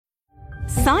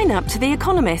Sign up to The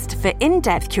Economist for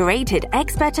in-depth curated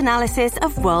expert analysis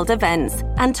of world events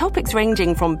and topics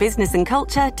ranging from business and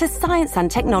culture to science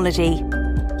and technology.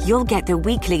 You'll get the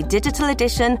weekly digital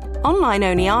edition,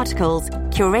 online-only articles,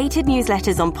 curated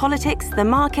newsletters on politics, the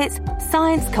markets,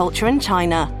 science, culture and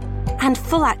China, and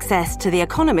full access to The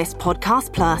Economist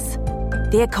Podcast Plus.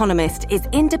 The Economist is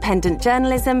independent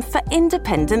journalism for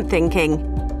independent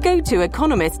thinking. Go to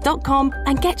economist.com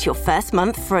and get your first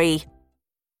month free.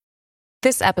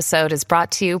 This episode is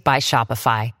brought to you by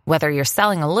Shopify. Whether you're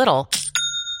selling a little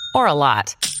or a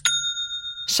lot,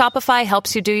 Shopify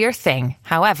helps you do your thing,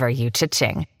 however you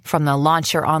cha-ching. From the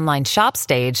launch your online shop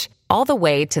stage, all the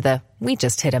way to the we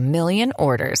just hit 1 million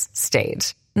orders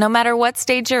stage. No matter what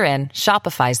stage you're in,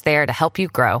 Shopify's there to help you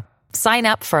grow. Sign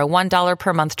up for a $1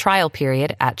 per month trial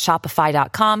period at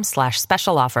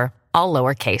shopify.com/special offer, all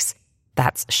lowercase.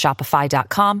 That's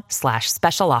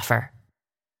shopify.com/special offer.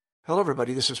 Hello,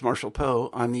 everybody. This is Marshall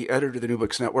Poe. I'm the editor of the New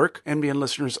Books Network. NBN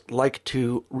listeners like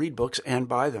to read books and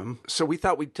buy them. So we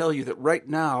thought we'd tell you that right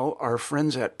now, our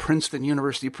friends at Princeton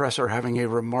University Press are having a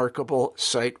remarkable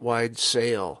site-wide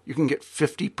sale. You can get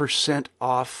 50%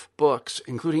 off books,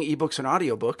 including ebooks and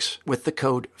audiobooks, with the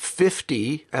code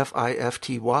 50,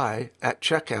 F-I-F-T-Y, at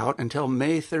checkout until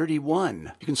May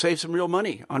 31. You can save some real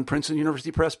money on Princeton University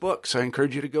Press books. I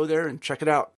encourage you to go there and check it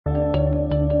out.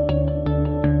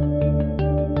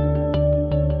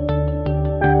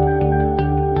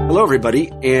 Hello,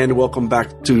 everybody, and welcome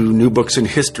back to New Books in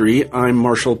History. I'm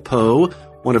Marshall Poe,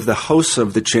 one of the hosts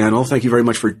of the channel. Thank you very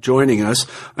much for joining us.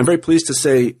 I'm very pleased to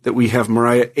say that we have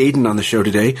Mariah Aden on the show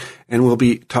today, and we'll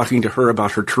be talking to her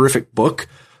about her terrific book,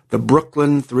 The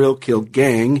Brooklyn Thrill Kill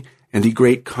Gang and the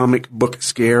Great Comic Book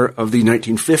Scare of the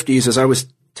 1950s. As I was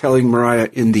telling Mariah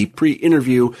in the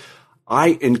pre-interview,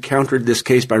 I encountered this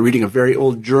case by reading a very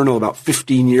old journal about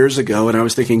 15 years ago, and I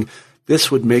was thinking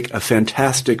this would make a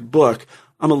fantastic book.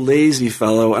 I'm a lazy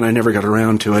fellow, and I never got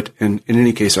around to it. And in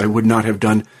any case, I would not have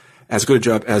done as good a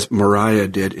job as Mariah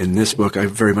did in this book. I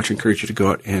very much encourage you to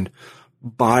go out and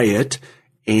buy it.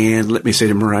 And let me say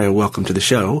to Mariah, welcome to the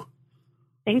show.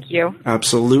 Thank you.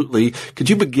 Absolutely. Could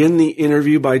you begin the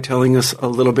interview by telling us a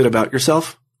little bit about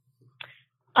yourself?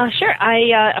 Sure.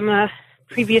 I'm a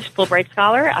previous Fulbright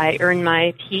scholar. I earned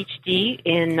my PhD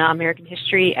in American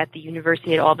history at the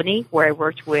University at Albany, where I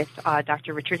worked with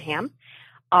Dr. Richard Ham.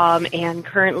 And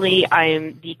currently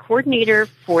I'm the coordinator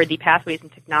for the Pathways and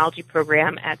Technology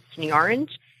program at SUNY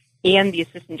Orange and the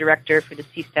assistant director for the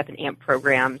C-STEP and AMP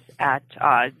programs at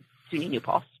SUNY New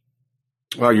Paltz.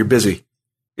 Wow, you're busy.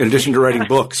 In addition to writing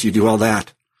books, you do all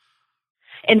that.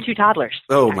 And 2 toddlers.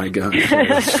 Oh, my God.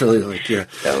 That's really like, yeah.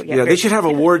 So, yeah, they should have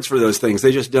awards for those things.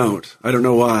 They just don't. I don't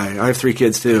know why. I have 3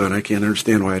 kids, too, and I can't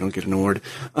understand why I don't get an award.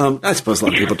 I suppose a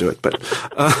lot of people do it, but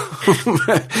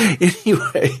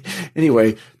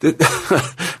anyway,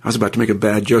 I was about to make a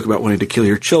bad joke about wanting to kill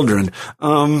your children.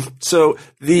 You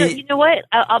know what?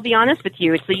 I'll be honest with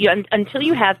you. So until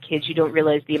you have kids, you don't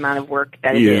realize the amount of work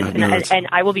that it is. And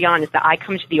I will be honest that I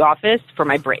come to the office for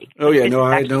my break. Oh, yeah. No,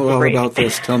 I know all about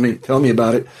this. Tell me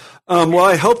about it. Well,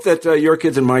 I hope that your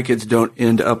kids and my kids don't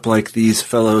end up like these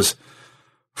fellows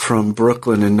from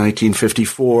Brooklyn in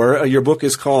 1954. Your book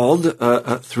is called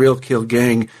Thrill Kill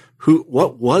Gang.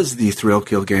 What was the Thrill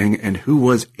Kill Gang, and who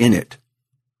was in it?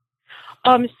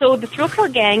 So the Thrill Kill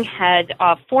Gang had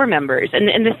 4 members,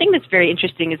 and the thing that's very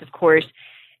interesting is, of course,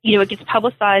 it gets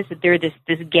publicized that they're this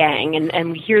gang,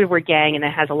 and we hear the word gang, and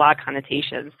it has a lot of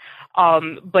connotations.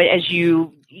 But as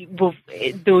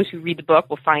those who read the book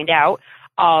will find out,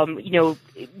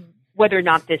 whether or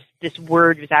not this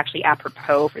word was actually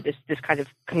apropos for this kind of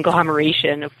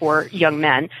conglomeration of 4 young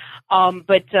men.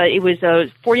 But it was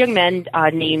 4 young men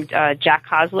named Jack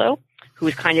Koslow, who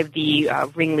was kind of the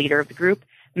ringleader of the group,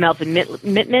 Melvin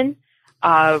Mittman,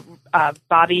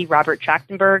 Bobby Robert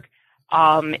Trachtenberg,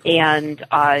 and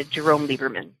Jerome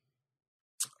Lieberman.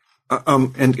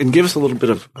 And give us a little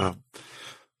bit of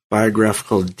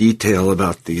biographical detail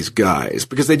about these guys,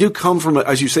 because they do come from,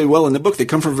 as you say well in the book, they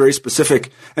come from a very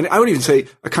specific, and I would even say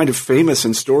a kind of famous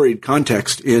and storied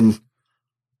context in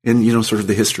sort of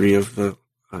the history of the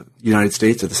United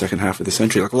States of the second half of the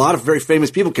century. Like a lot of very famous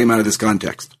people came out of this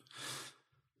context.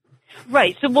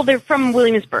 Right. So, well, they're from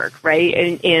Williamsburg, right,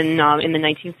 in the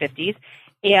 1950s,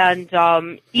 and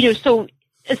so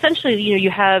essentially,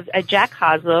 you have Jack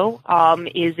Koslow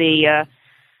is a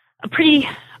pretty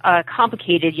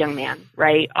complicated young man,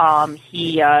 right?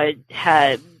 He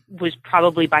was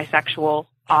probably bisexual,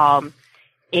 and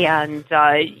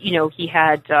he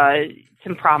had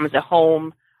some problems at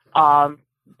home,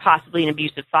 possibly an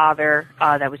abusive father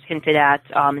that was hinted at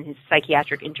in his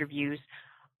psychiatric interviews.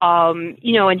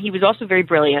 And he was also very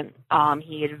brilliant.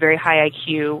 He had a very high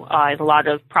IQ, and a lot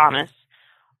of promise.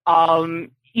 So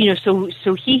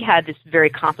he had this very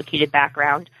complicated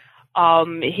background.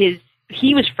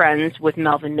 He was friends with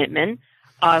Melvin Mittman,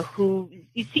 who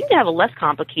seemed to have a less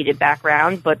complicated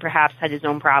background, but perhaps had his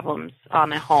own problems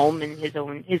at home and his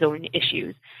own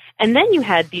issues. And then you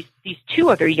had these two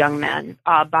other young men,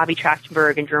 Bobby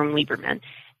Trachtenberg and Jerome Lieberman,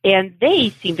 and they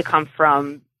seemed to come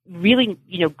from really,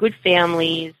 good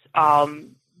families.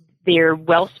 They're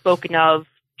well spoken of,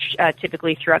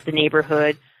 typically throughout the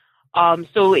neighborhood.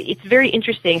 So it's very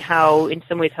interesting how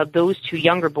those two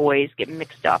younger boys get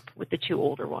mixed up with the two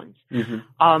older ones.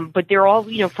 Mm-hmm. But they're all,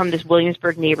 from this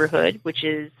Williamsburg neighborhood, which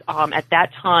is, at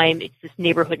that time, it's this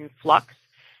neighborhood in flux.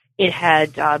 It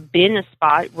had been a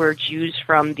spot where Jews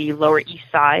from the Lower East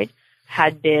Side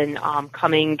had been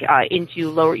coming into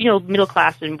lower, middle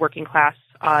class and working class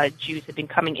Jews had been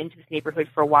coming into this neighborhood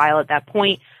for a while at that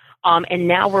point. And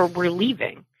now we're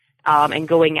leaving. And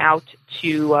going out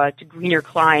to greener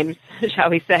climes,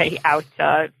 shall we say, out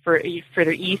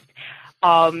further east.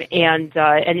 And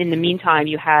in the meantime,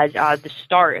 you had the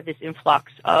start of this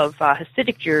influx of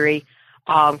Hasidic Jewry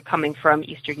coming from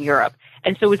Eastern Europe.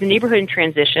 And so it was a neighborhood in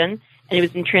transition, and it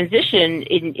was in transition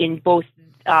in both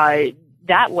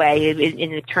that way,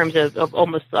 in terms of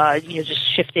almost just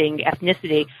shifting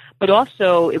ethnicity, but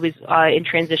also it was in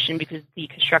transition because the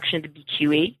construction of the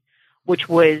BQE, which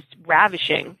was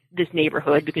ravishing this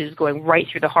neighborhood because it was going right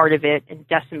through the heart of it and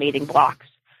decimating blocks.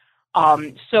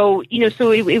 So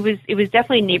it was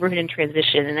definitely a neighborhood in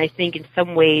transition, and I think in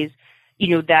some ways,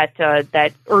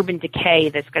 that urban decay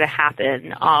that's going to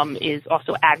happen is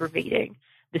also aggravating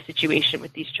the situation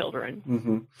with these children.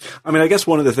 Mm-hmm. I mean, I guess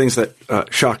one of the things that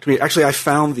shocked me, actually, I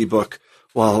found the book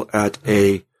while at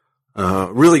a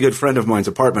really good friend of mine's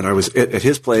apartment. I was at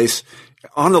his place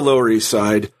on the Lower East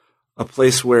Side, a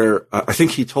place where I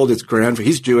think he told his grandfather,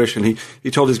 he's Jewish, and he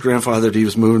told his grandfather that he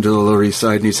was moving to the Lower East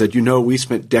Side, and he said, we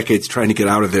spent decades trying to get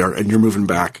out of there, and you're moving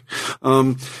back. But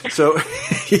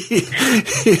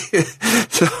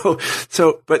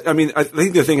I mean, I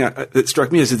think the thing that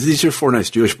struck me is that these are four nice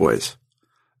Jewish boys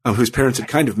whose parents had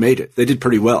kind of made it. They did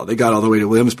pretty well. They got all the way to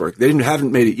Williamsburg. They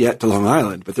haven't made it yet to Long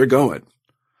Island, but they're going.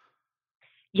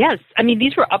 Yes. I mean,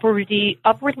 these were upwardly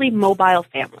mobile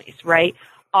families, right?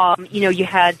 You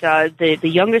had the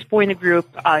youngest boy in the group.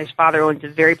 His father owns a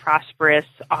very prosperous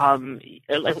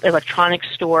electronics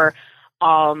store.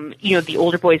 The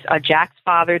older boys, Jack's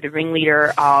father, the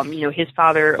ringleader, his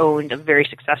father owned a very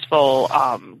successful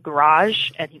garage,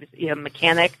 and he was a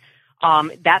mechanic.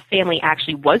 That family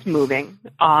actually was moving,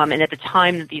 and at the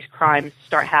time that these crimes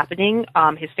start happening,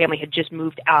 his family had just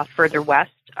moved further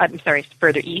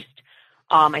east.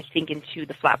 I think into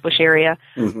the Flatbush area.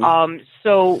 Mm-hmm.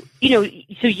 So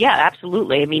yeah,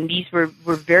 absolutely. I mean, these were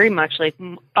very much like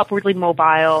upwardly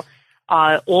mobile.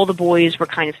 All the boys were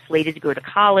kind of slated to go to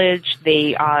college.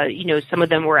 They, some of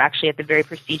them were actually at the very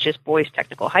prestigious Boys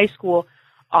Technical High School.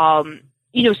 So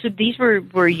these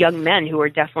were young men who were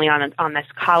definitely on this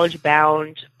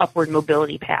college-bound upward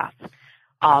mobility path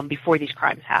before these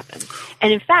crimes happened.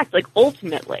 And in fact,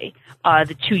 ultimately,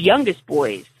 the two youngest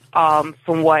boys,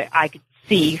 from what I could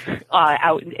see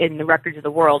out in the records of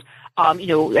the world, I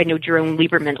know Jerome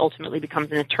Lieberman ultimately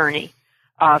becomes an attorney,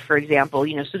 for example.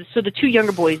 So the two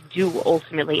younger boys do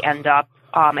ultimately end up,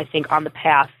 I think, on the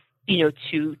path,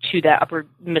 to that upper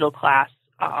middle class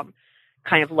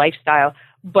kind of lifestyle.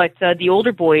 But the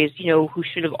older boys, who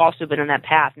should have also been on that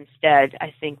path instead,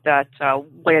 I think that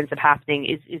what ends up happening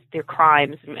is their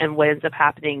crimes, and what ends up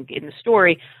happening in the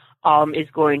story is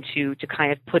going to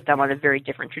kind of put them on a very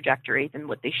different trajectory than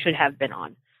what they should have been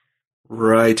on.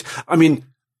 Right. I mean,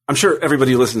 I'm sure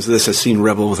everybody who listens to this has seen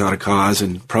Rebel Without a Cause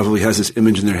and probably has this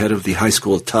image in their head of the high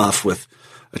school tough with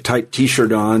a tight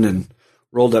T-shirt on and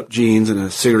rolled up jeans and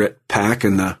a cigarette pack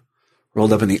and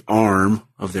rolled up in the arm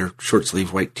of their short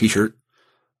sleeve white T-shirt.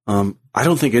 I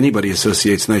don't think anybody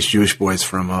associates nice Jewish boys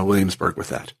from Williamsburg with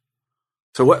that.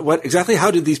 So what exactly, how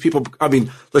did these people, I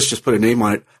mean, let's just put a name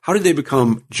on it. How did they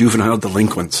become juvenile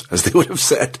delinquents, as they would have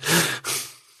said?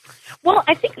 Well,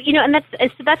 I think, and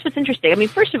that's what's interesting. I mean,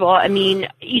 first of all, the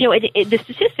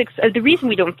statistics, the reason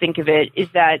we don't think of it is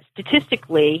that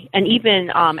statistically, and even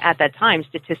at that time,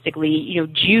 statistically,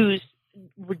 Jews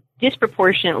were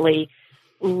disproportionately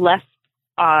less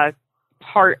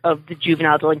part of the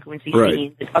juvenile delinquency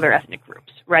scene than other ethnic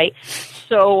groups, right?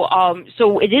 So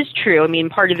it is true. I mean,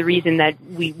 part of the reason that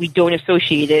we don't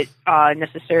associate it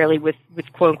necessarily with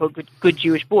quote unquote good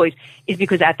Jewish boys is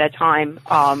because at that time,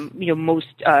 most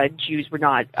Jews were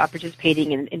not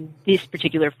participating in this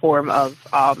particular form of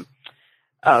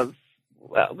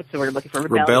what's the word I'm looking for?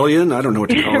 Rebellion? I don't know what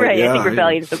to call it. Right, Yeah, I think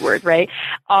rebellion is the word, right?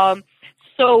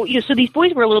 So these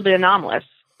boys were a little bit anomalous,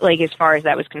 like as far as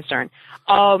that was concerned.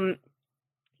 I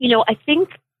think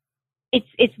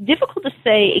it's difficult to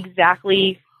say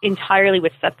exactly entirely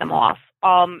what set them off.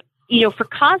 For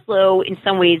Koslow, in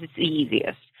some ways, it's the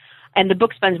easiest. And the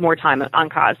book spends more time on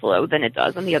Koslow than it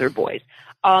does on the other boys.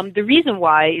 The reason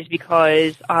why is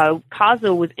because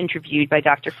Koslow was interviewed by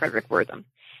Dr. Frederick Wortham.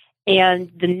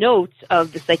 And the notes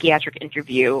of the psychiatric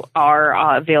interview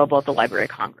are available at the Library of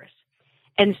Congress.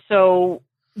 And so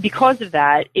because of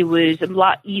that, it was a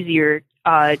lot easier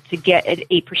to get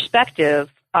a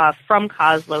perspective from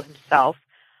Koslow himself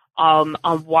on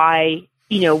why,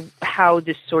 how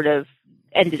this sort of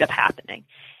ended up happening.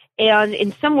 And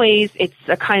in some ways, it's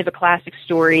a kind of a classic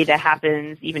story that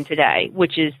happens even today,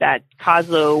 which is that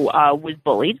Koslow was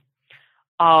bullied.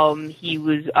 He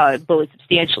was bullied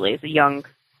substantially as a young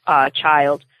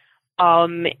child.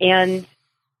 And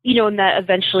that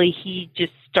eventually he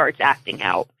just starts acting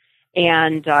out.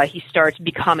 And he starts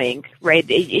becoming, right?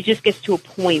 It just gets to a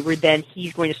point where then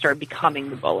he's going to start becoming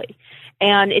the bully.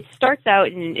 And it starts out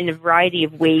in a variety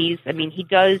of ways. I mean, he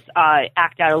does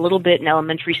act out a little bit in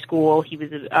elementary school. He was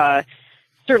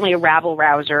certainly a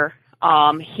rabble-rouser.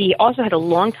 He also had a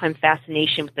long-time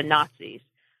fascination with the Nazis,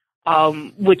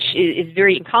 which is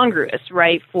very incongruous,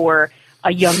 right, for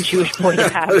a young Jewish boy to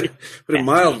have. Put it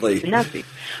mildly. The Nazis.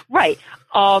 Right.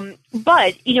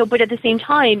 But at the same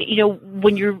time,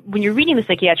 when you're reading the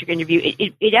psychiatric interview,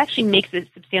 it actually makes a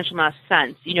substantial amount of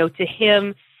sense. To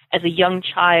him as a young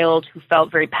child who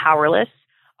felt very powerless,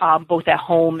 both at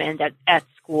home and at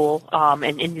school,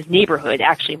 and in his neighborhood,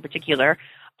 actually in particular.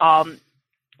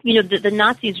 The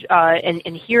Nazis,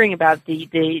 and hearing about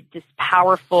this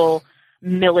powerful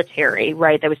military,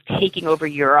 right, that was taking over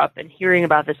Europe, and hearing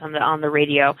about this on the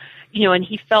radio, and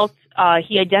he felt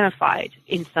he identified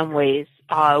in some ways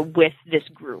with this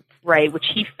group, right,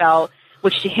 which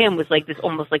to him was like this,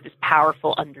 almost like this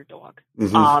powerful underdog.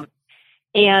 Mm-hmm.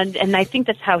 And I think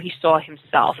that's how he saw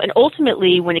himself. And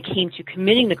ultimately, when it came to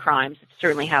committing the crimes, it's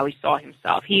certainly how he saw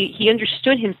himself. He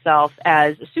understood himself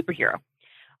as a superhero.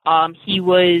 He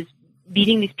was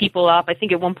beating these people up. I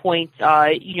think at one point,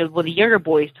 the younger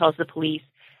boys tells the police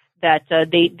that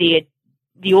the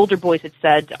older boys had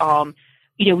said,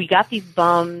 we got these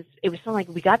bums. It was something like,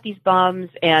 we got these bums,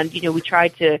 and we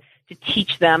tried to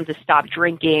teach them to stop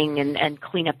drinking and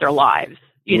clean up their lives.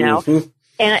 Mm-hmm.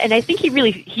 And I think he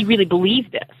really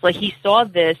believed this. Like, he saw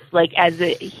this like as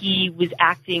he was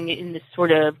acting in this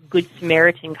sort of Good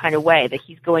Samaritan kind of way, that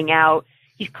he's going out,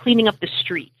 he's cleaning up the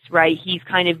streets, right? He's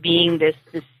kind of being this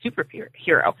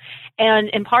superhero.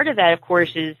 And part of that, of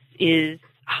course, is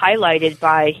highlighted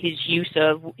by his use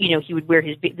of, he would wear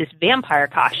this vampire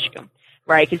costume,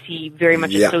 right? Because he very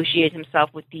much associated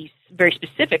himself with these very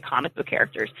specific comic book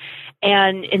characters.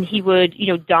 And he would,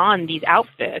 don these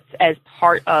outfits as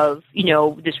part of,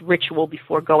 this ritual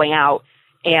before going out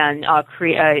and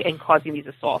and causing these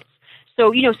assaults. So,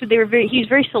 so he was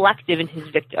very selective in his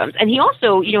victims. And he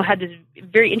also, had this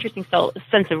very interesting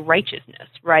sense of righteousness,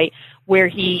 right? Where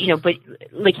he, but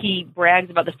like he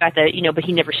brags about the fact that, but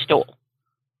he never stole.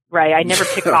 Right, I never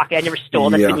pickpocketed. I never stole.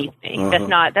 That's beneath me.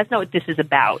 Uh-huh. That's not what this is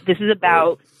about. This is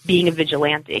about being a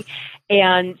vigilante,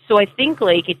 and so I think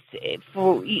like it's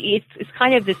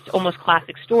kind of this almost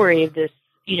classic story of this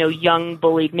young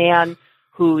bullied man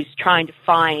who's trying to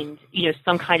find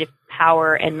some kind of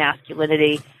power and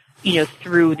masculinity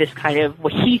through this kind of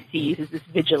what he sees as this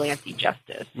vigilante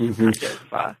justice kind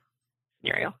of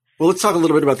scenario. Well, let's talk a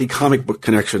little bit about the comic book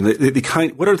connection.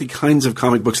 What are the kinds of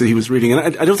comic books that he was reading?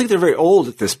 And I don't think they're very old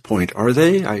at this point, are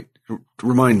they?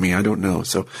 Remind me, I don't know.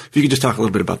 So if you could just talk a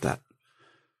little bit about that.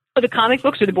 Oh, the comic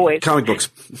books or the boys? Comic books.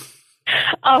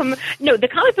 No, the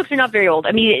comic books are not very old.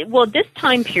 I mean, well, this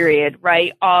time period,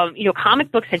 right?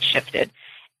 Comic books had shifted,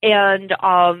 and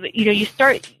you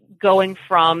start going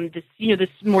from this, this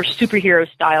more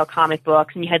superhero style comic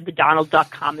books, and you had the Donald Duck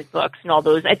comic books and all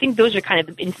those. I think those are kind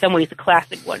of, in some ways, the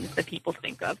classic ones that people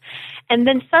think of. And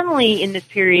then suddenly in this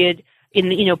period, in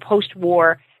the,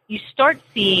 post-war, you start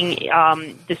seeing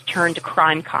this turn to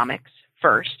crime comics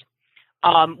first,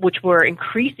 which were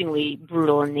increasingly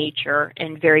brutal in nature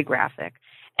and very graphic.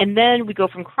 And then we go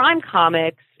from crime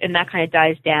comics, and that kind of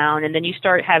dies down, and then you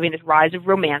start having this rise of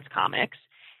romance comics.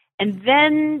 And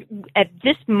then at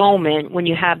this moment, when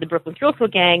you have the Brooklyn Thrill Kill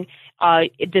Gang,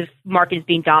 the market is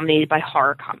being dominated by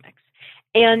horror comics.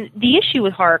 And the issue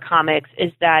with horror comics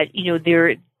is that,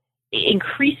 they're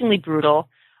increasingly brutal.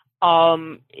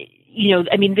 There's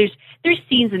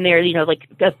scenes in there, like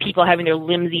of people having their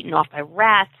limbs eaten off by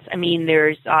rats. I mean,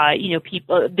 there's,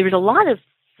 there's a lot of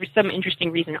for some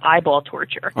interesting reason, eyeball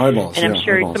torture. Eyeballs, and I'm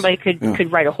sure eyeballs. somebody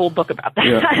could write a whole book about that.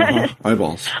 Yeah,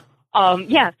 eyeballs.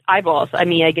 Yes, eyeballs. I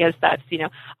mean, I guess that's,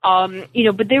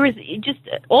 but there was just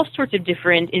all sorts of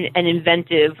different and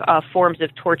inventive forms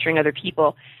of torturing other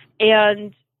people.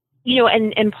 And,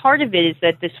 and part of it is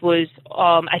that this was,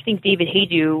 I think David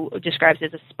Haydu describes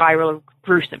it as a spiral of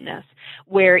gruesomeness,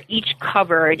 where each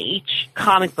cover and each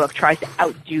comic book tries to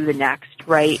outdo the next,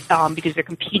 right? Because they're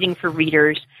competing for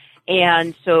readers.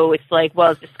 And so it's like,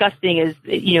 well, as disgusting as,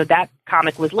 that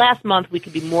comic was last month, we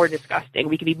could be more disgusting.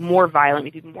 We could be more violent. We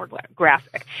could be more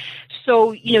graphic.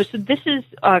 So, so this is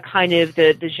kind of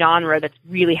the genre that's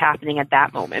really happening at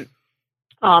that moment.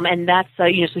 And that's, so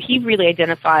he really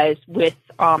identifies with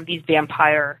these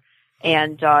vampire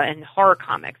and horror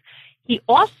comics. He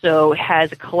also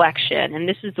has a collection, and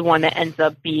this is the one that ends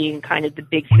up being kind of the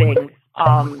big thing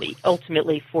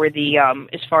ultimately for the,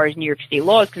 as far as New York State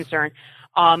law is concerned,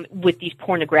 with these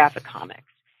pornographic comics.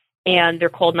 And they're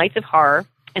called Knights of Horror.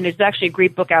 And there's actually a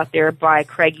great book out there by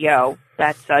Craig Yo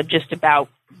that's just about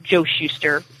Joe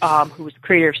Shuster, who was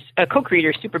co-creator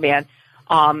of Superman,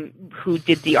 who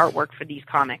did the artwork for these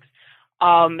comics.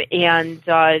 So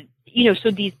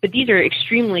these are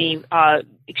extremely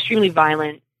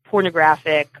violent,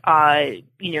 pornographic,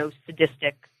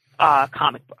 sadistic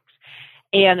comic books.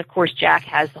 And of course, Jack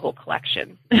has the whole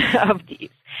collection of these.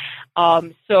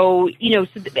 And to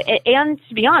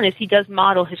be honest, he does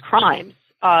model his crimes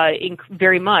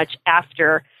very much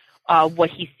after what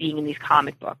he's seeing in these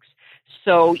comic books.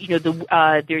 So,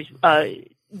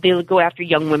 they'll go after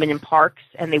young women in parks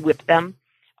and they whip them,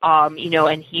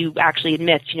 and he actually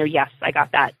admits, yes, I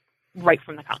got that right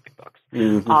from the comic books.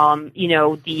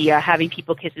 Mm-hmm. Having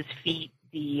people kiss his feet,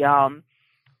 there's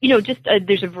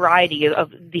a variety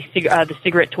of the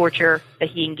cigarette torture that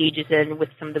he engages in with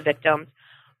some of the victims.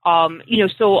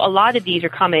 So a lot of these are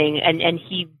coming, and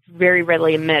he very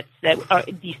readily admits that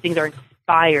these things are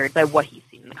inspired by what he's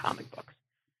seen in the comic books.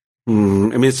 I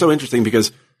mean, it's so interesting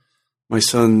because my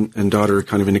son and daughter are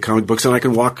kind of into comic books, and I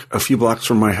can walk a few blocks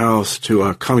from my house to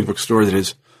a comic book store that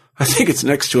is, I think it's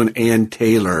next to an Ann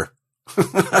Taylor.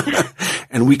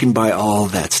 And we can buy all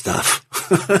that stuff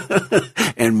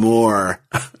and more.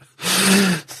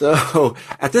 So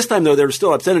at this time, though, there were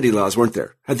still obscenity laws, weren't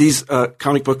there? Had these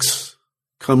comic books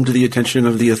come to the attention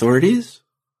of the authorities?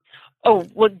 Oh,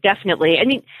 well, definitely. I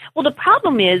mean, well, the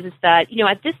problem is that,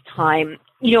 at this time,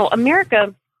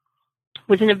 America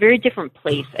was in a very different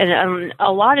place. And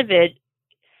a lot of it,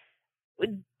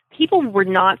 people were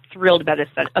not thrilled about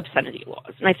obscenity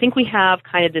laws. And I think we have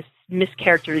kind of this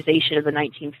mischaracterization of the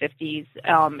 1950s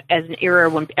as an era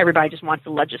when everybody just wants to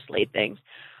legislate things.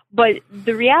 But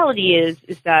the reality is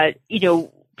that,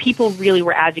 people really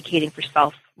were advocating for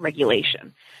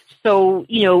self-regulation. So,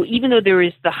 even though there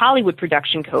was the Hollywood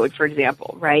production code, for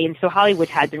example, right? And so Hollywood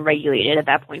had been regulated at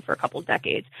that point for a couple of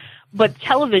decades, but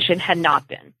television had not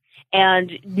been.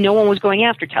 And no one was going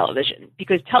after television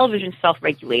because television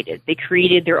self-regulated. They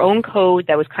created their own code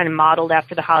that was kind of modeled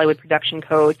after the Hollywood production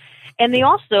code. And they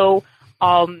also,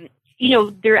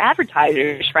 their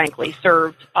advertisers, frankly,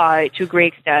 served to a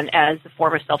great extent as a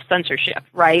form of self-censorship,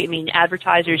 right? I mean,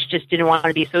 advertisers just didn't want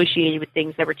to be associated with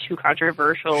things that were too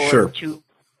controversial Sure. or too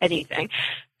anything.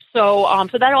 So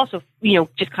that also,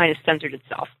 just kind of censored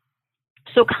itself.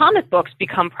 So comic books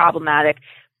become problematic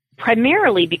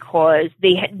primarily because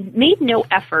they had made no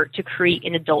effort to create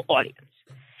an adult audience.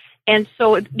 And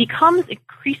so it becomes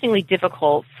increasingly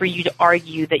difficult for you to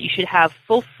argue that you should have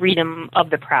full freedom of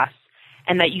the press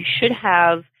and that you should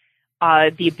have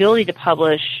the ability to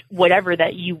publish whatever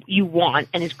that you want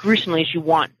and as gruesomely as you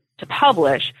want to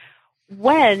publish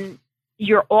when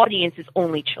your audience is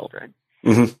only children.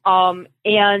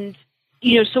 Mm-hmm.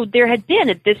 So there had been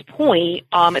at this point,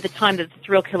 at the time that the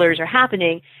thrill killers are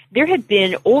happening, there had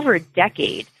been over a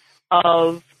decade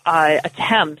of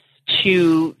attempts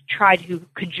to try to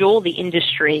cajole the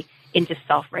industry into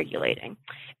self-regulating.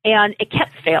 And it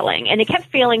kept failing. And it kept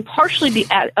failing partially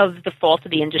of the fault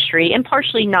of the industry and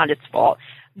partially not its fault.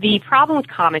 The problem with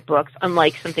comic books,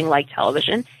 unlike something like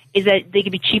television, is that they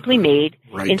could be cheaply made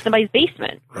in somebody's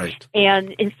basement. Right.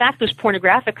 And in fact, those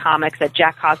pornographic comics that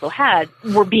Jack Coslow had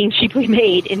were being cheaply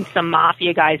made in some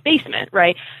mafia guy's basement,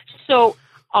 right? So,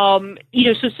 so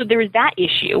there is that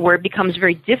issue where it becomes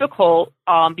very difficult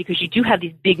because you do have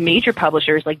these big major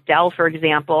publishers like Dell, for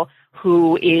example,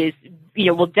 who is,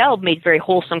 Dell made very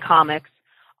wholesome comics.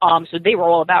 So they were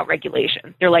all about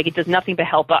regulation. They're like, it does nothing but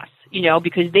help us,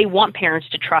 because they want parents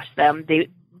to trust them.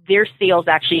 Their sales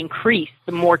actually increase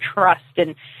the more trust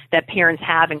that parents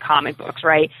have in comic books,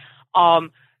 right?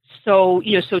 So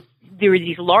there were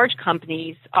these large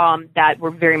companies that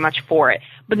were very much for it.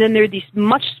 But then there were these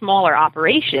much smaller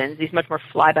operations, these much more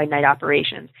fly-by-night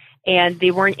operations, and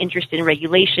they weren't interested in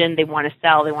regulation. They want to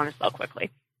sell quickly.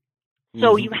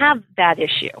 So you have that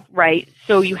issue, right?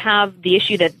 So you have the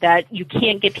issue that you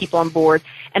can't get people on board.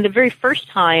 And the very first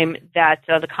time that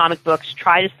the comic books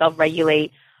try to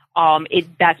self-regulate,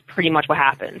 that's pretty much what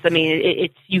happens. I mean,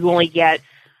 it's you only get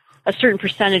a certain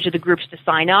percentage of the groups to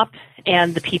sign up,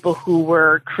 and the people who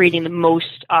were creating the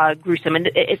most gruesome.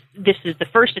 And this is the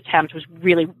first attempt was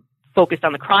really focused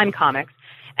on the crime comics,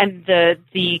 and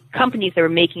the companies that were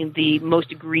making the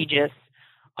most egregious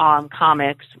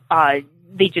comics,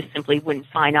 they just simply wouldn't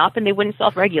sign up and they wouldn't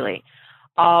self-regulate.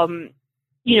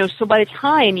 So by the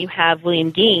time you have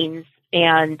William Gaines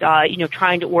and,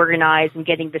 trying to organize and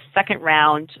getting the second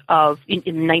round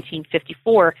in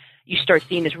 1954, you start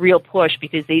seeing this real push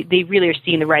because they really are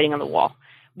seeing the writing on the wall.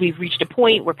 We've reached a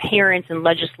point where parents and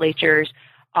legislatures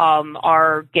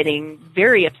are getting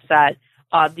very upset.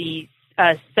 The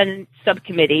Senate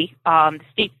subcommittee,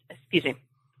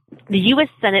 the U.S.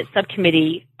 Senate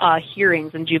subcommittee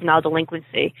hearings on juvenile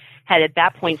delinquency had at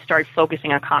that point started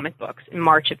focusing on comic books in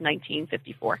March of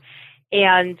 1954.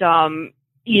 And, so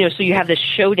you have this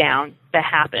showdown that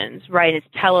happens, right? It's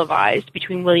televised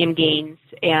between William Gaines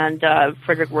and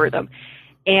Frederick Wertham.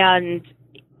 And,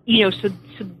 so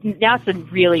now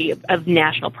it's really of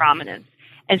national prominence.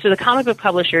 And so the comic book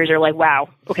publishers are like, wow,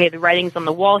 okay, the writing's on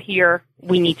the wall here.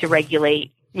 We need to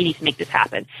regulate. We need to make this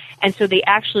happen. And so they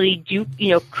actually do,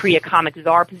 create a comic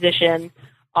czar position.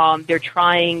 They're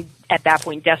trying at that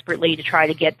point desperately to try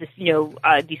to get this,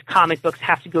 these comic books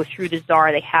have to go through the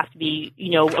czar. They have to be,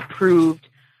 approved.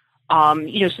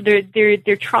 So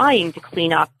they're trying to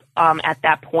clean up, at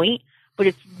that point, but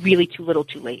it's really too little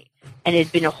too late. And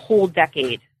it's been a whole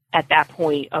decade at that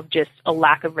point of just a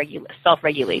lack of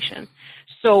self-regulation.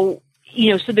 So,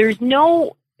 so there's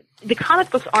the comic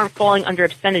books aren't falling under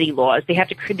obscenity laws.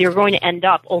 They're going to end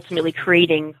up ultimately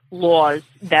creating laws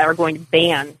that are going to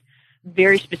ban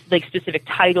very specific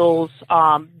titles,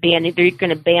 they're going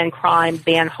to ban crime,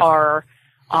 ban horror,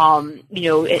 and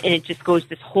it just goes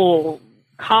this whole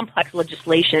complex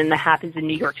legislation that happens in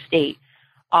New York State,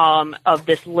 of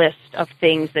this list of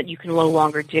things that you can no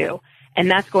longer do. And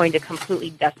that's going to completely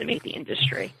decimate the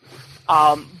industry.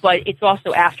 But it's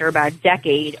also after about a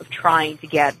decade of trying to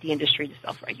get the industry to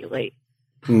self-regulate.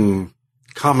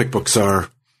 Comic books are,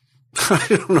 I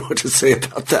don't know what to say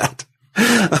about that.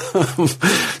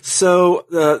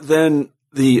 Then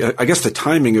I guess the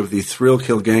timing of the Thrill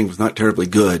Kill gang was not terribly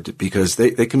good because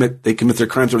they commit their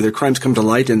crimes, or their crimes come to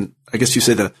light in, I guess you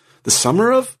say the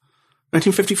summer of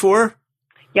 1954?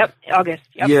 Yep, August.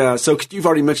 Yep. Yeah. So you've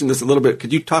already mentioned this a little bit.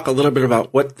 Could you talk a little bit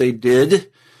about what they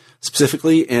did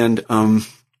specifically, and a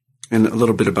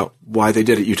little bit about why they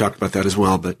did it? You talked about that as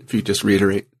well, but if you just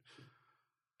reiterate.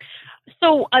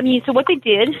 So what they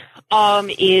did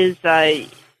is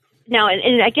now,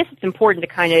 and I guess it's important to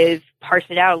kind of parse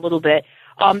it out a little bit.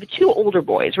 The two older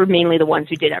boys were mainly the ones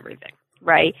who did everything,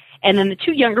 right? And then the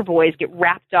two younger boys get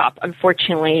wrapped up,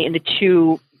 unfortunately, in the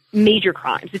two major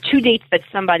crimes, the two dates that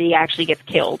somebody actually gets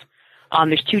killed.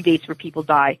 There's two dates where people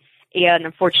die. And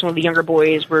unfortunately, the younger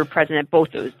boys were present at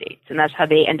both those dates, and that's how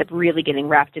they end up really getting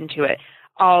wrapped into it.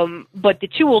 But the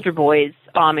two older boys,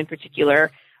 in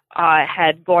particular,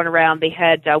 had gone around. They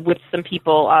had whipped some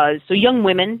people. So young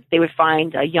women, they would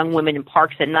find young women in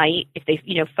parks at night if they,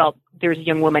 felt there's a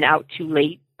young woman out too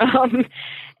late, and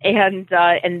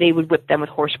they would whip them with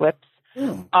horsewhips.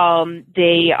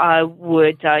 They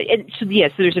would, so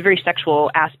there's a very sexual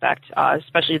aspect,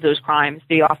 especially those crimes.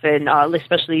 They often,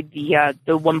 especially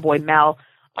the one boy Mel,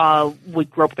 would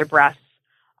grope their breasts,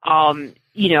 and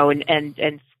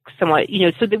somewhat,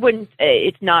 so they wouldn't,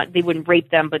 they wouldn't rape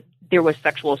them, but there was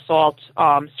sexual assault,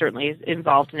 certainly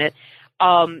involved in it.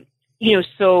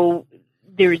 So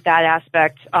there's that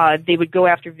aspect. They would go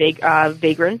after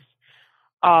vagrants.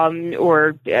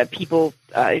 Or people,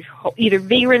 either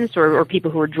vagrants or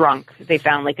people who were drunk. They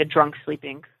found like a drunk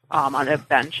sleeping on a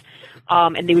bench,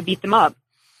 and they would beat them up.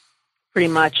 Pretty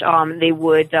much, they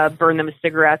would burn them with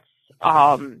cigarettes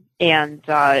and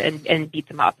beat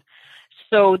them up.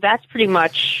 So that's pretty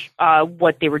much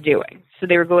what they were doing. So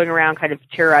they were going around kind of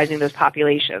terrorizing those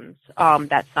populations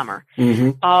that summer.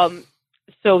 Mm-hmm.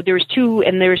 So there was two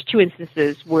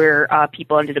instances where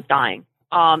people ended up dying.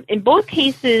 In both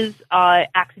cases,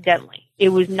 accidentally. It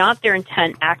was not their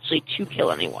intent actually to kill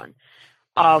anyone,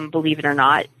 believe it or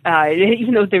not,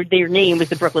 even though their name was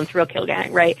the Brooklyn Thrill Kill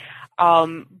Gang, right?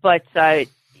 But they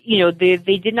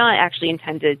did not actually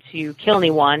intend to kill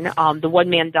anyone. The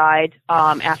one man died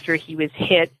after he was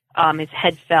hit. His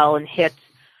head fell and hit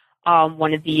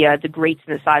one of the grates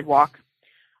in the sidewalk,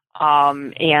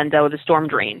 and the storm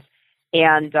drains,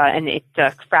 and it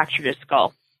fractured his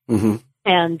skull. Mm-hmm.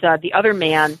 And the other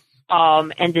man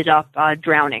ended up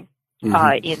drowning in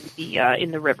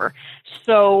the river.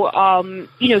 So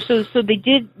so they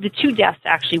did, the two deaths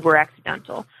actually were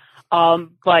accidental.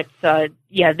 But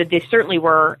they certainly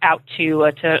were out to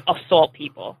assault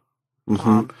people.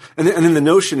 Mm-hmm. And then the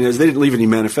notion is, they didn't leave any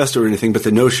manifesto or anything, but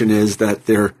the notion is that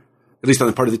they're, at least on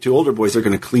the part of the two older boys, they're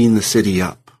going to clean the city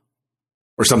up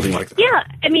or something like that. Yeah.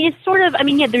 I mean, it's sort of,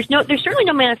 there's certainly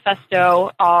no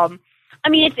manifesto.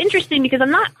 It's interesting because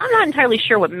I'm not entirely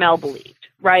sure what Mel believed,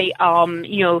 right?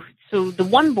 So the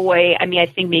one boy, I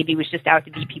think maybe was just out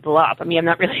to beat people up. I'm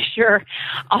not really sure.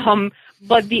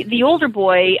 But the older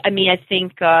boy, I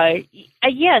think,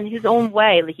 in his own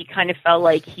way, like, he kind of felt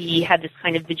like he had this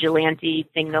kind of vigilante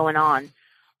thing going on.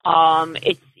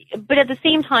 But at the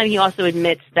same time, he also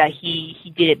admits that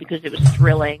he did it because it was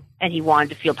thrilling and he wanted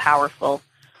to feel powerful.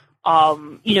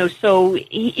 So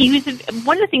he was,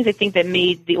 one of the things I think that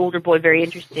made the older boy very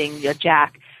interesting,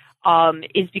 Jack,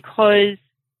 is because,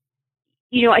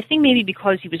 I think maybe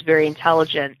because he was very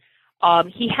intelligent,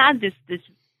 he had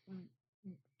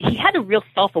he had a real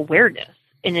self-awareness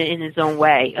in his own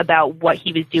way about what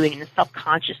he was doing, and a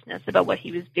self-consciousness about what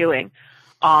he was doing,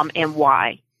 and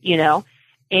why,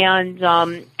 And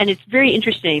it's very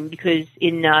interesting because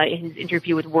in his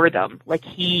interview with Wortham, like,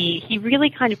 he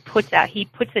really kind of puts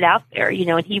it out there,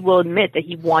 and he will admit that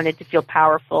he wanted to feel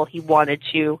powerful, he wanted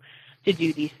to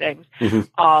do these things.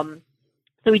 Mm-hmm.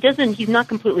 So he's not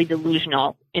completely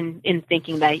delusional in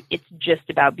thinking that it's just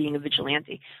about being a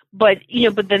vigilante. But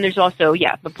then there's also,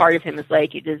 but part of him is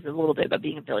like, it is a little bit about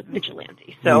being a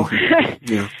vigilante. So,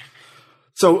 yeah.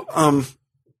 So,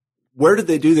 where did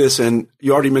they do this? And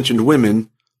you already mentioned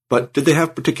women, but did they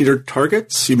have particular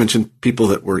targets? You mentioned people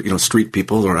that were, street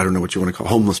people, or I don't know what you want to call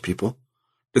homeless people.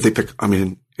 Did they pick,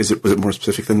 was it more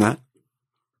specific than that?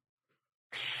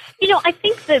 I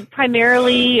think that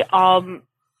primarily,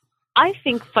 I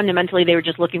think fundamentally they were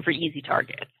just looking for easy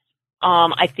targets.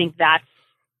 I think that's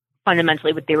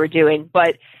fundamentally what they were doing.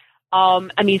 But,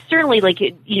 certainly, like,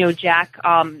 Jack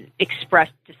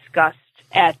expressed disgust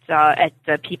at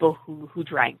the people who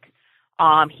drank.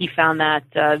 He found that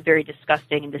very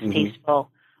disgusting and distasteful.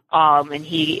 Mm-hmm. And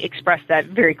he expressed that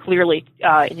very clearly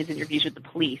in his interviews with the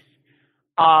police.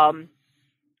 So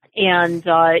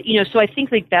I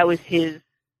think, like, that was his,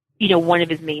 one of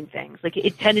his main things. Like,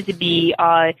 it tended to be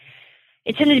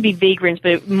vagrants,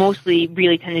 but it mostly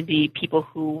really tended to be people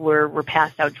who were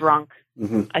passed out drunk.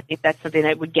 Mm-hmm. I think that's something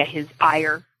that would get his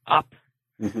ire up.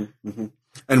 Mm-hmm. Mm-hmm.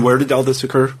 And where did all this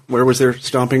occur? Where was their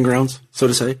stomping grounds, so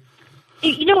to say?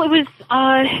 It was,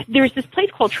 there was this place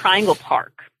called Triangle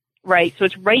Park, right? So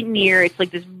it's right near, it's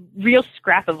like this real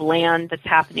scrap of land that's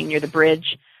happening near the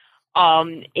bridge.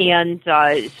 So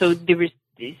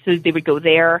they would go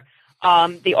there.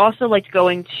 They also liked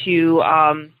going to,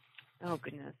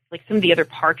 like some of the other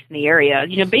parks in the area.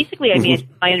 Basically,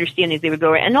 my understanding is they would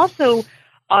go, and also,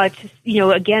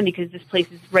 again, because this place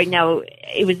is right now,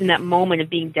 it was in that moment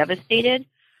of being devastated.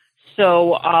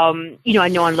 So, I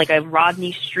know on like a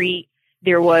Rodney Street,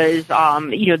 there was,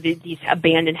 these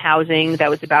abandoned housing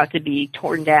that was about to be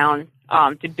torn down,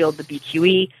 to build the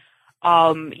BQE.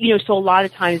 So a lot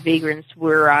of times vagrants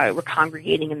were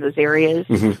congregating in those areas,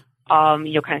 kind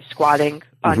of squatting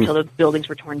until the buildings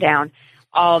were torn down.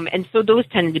 And so those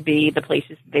tended to be the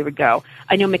places that they would go.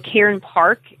 I know McCarran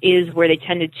Park is where they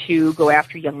tended to go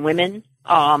after young women,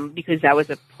 because that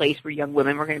was a place where young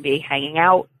women were going to be hanging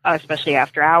out, especially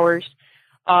after hours.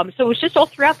 So it was just all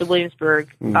throughout the Williamsburg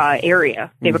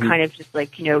area. They would kind of just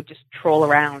like, just troll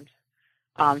around,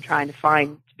 trying to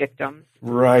find victims.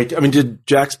 Right. Did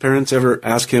Jack's parents ever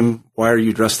ask him, why are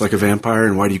you dressed like a vampire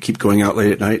and why do you keep going out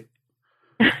late at night?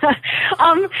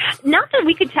 Not that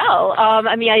we could tell.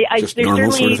 Just there's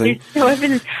normal certainly, sort of thing? there's no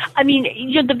evidence.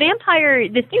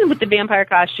 The thing with the vampire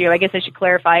costume, I guess I should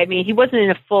clarify. He wasn't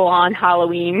in a full-on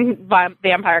Halloween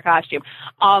vampire costume.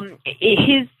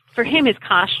 For him, his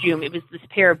costume, it was this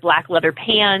pair of black leather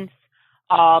pants.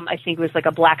 I think it was like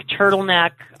a black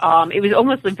turtleneck. It was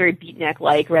almost like very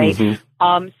beatnik-like, right?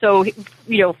 Mm-hmm. So,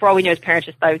 for all we know, his parents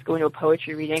just thought he was going to a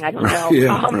poetry reading. I don't know.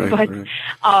 Right.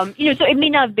 So it may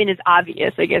not have been as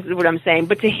obvious, I guess is what I'm saying.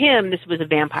 But to him, this was a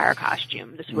vampire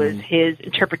costume. This was his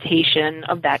interpretation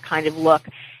of that kind of look.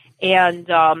 And,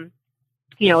 and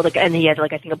he had I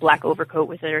think a black overcoat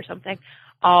with it or something.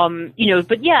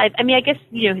 But yeah, I guess,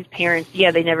 his parents,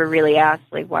 they never really asked,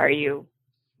 like, why are you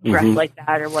dressed like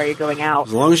that or why are you going out?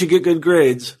 As long as you get good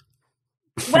grades.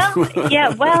 Well,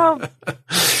 yeah, well,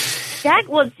 Jack,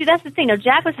 well, see, that's the thing. Now,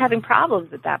 Jack was having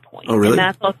problems at that point. Oh, really? And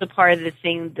that's also part of the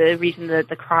reason that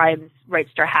the crimes, right,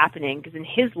 start happening, because in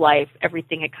his life,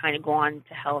 everything had kind of gone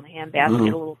to hell in a handbasket a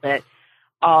little bit.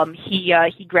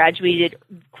 He graduated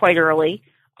quite early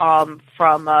from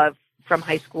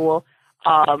high school,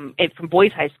 from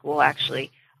boys' high school,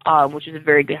 actually, which was a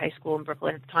very good high school in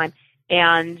Brooklyn at the time.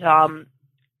 And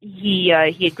he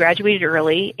had graduated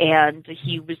early, and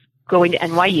he was going to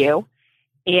NYU,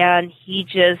 and he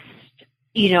just,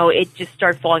 it just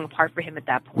started falling apart for him at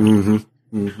that point.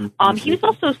 He was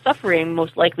also suffering,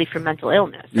 most likely, from mental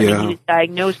illness. I mean, he was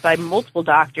diagnosed by multiple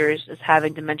doctors as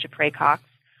having dementia praecox.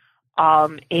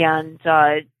 So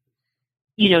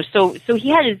he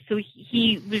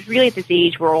was really at this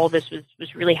age where all this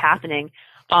was really happening.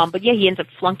 But yeah, he ends up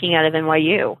flunking out of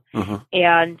NYU.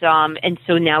 And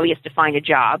so now he has to find a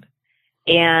job,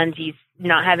 and he's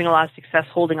not having a lot of success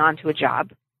holding on to a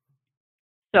job.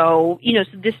 So,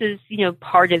 so this is,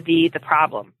 part of the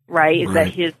problem, right? Is that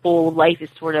his whole life is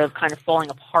sort of kind of falling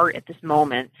apart at this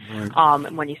moment,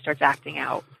 when he starts acting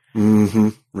out.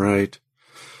 Right.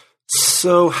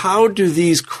 So how do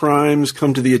these crimes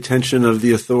come to the attention of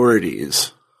the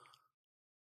authorities?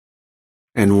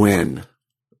 And when?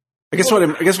 I guess what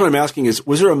I'm asking is,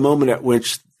 was there a moment at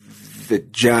which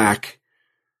that Jack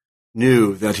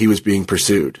knew that he was being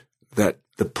pursued, that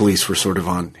the police were sort of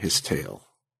on his tail?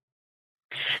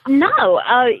 No.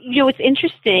 It's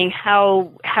interesting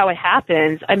how it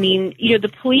happens. I mean,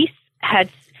 the police had,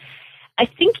 I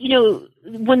think, one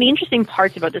of the interesting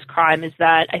parts about this crime is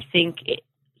that I think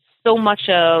so much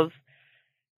of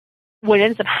what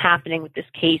ends up happening with this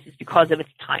case is because of its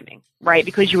timing, right?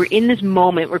 Because you were in this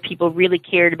moment where people really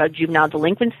cared about juvenile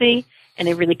delinquency, and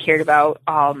they really cared about,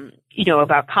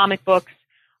 about comic books,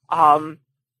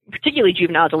 particularly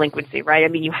juvenile delinquency, right? I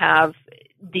mean, you have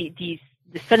the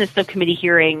Senate subcommittee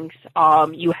hearings.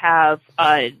 You have,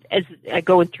 as I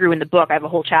go through in the book, I have a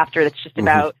whole chapter that's just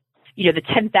about, the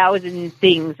 10,000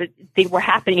 things that they were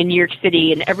happening in New York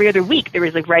City, and every other week there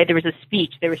was there was a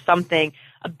speech, there was something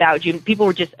about people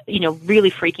were just,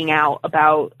 really freaking out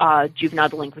about juvenile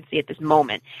delinquency at this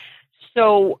moment.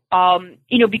 So,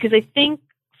 because I think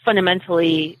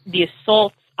fundamentally the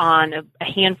assaults on a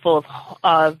handful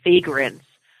of vagrants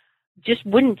just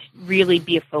wouldn't really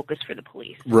be a focus for the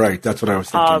police. Right, that's what I was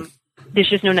thinking. There's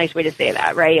just no nice way to say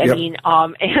that, right? I mean,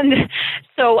 and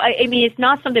so, I mean, it's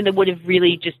not something that would have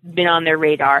really just been on their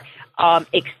radar,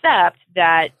 except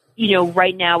that,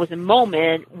 right now was a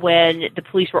moment when the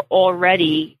police were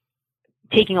already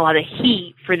taking a lot of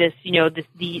heat for this,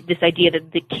 this idea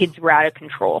that the kids were out of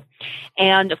control.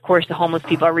 And, of course, the homeless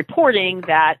people are reporting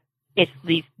that it's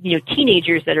these,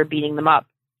 teenagers that are beating them up.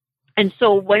 And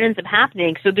so what ends up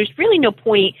happening, so there's really no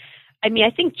point. I mean,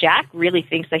 I think Jack really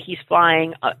thinks that he's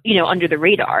flying, under the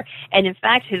radar. And in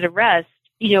fact, his arrest,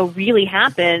 really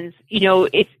happens,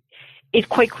 it's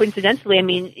quite coincidentally. I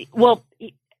mean, well,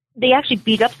 they actually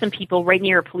beat up some people right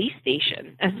near a police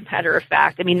station, as a matter of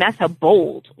fact. I mean, that's how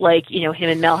bold, him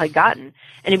and Mel had gotten.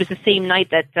 And it was the same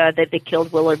night that they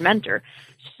killed Willard Mentor.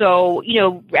 So,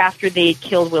 after they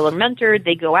killed Willard Mentor,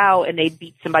 they go out and they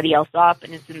beat somebody else up,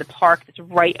 and it's in the park that's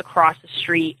right across the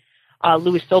street.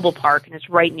 Louis Sobel Park, and it's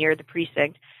right near the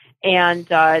precinct, and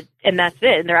that's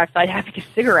it. And they're outside having a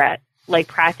cigarette,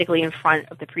 practically in front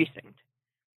of the precinct.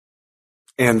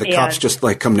 And the cops just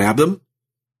come nab them?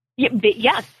 Yeah,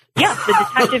 yes. The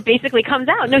detective basically comes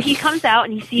out. No, he comes out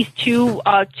and he sees two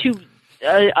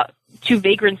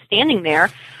vagrants standing there,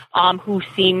 who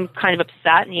seem kind of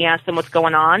upset, and he asks them what's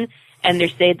going on. And they're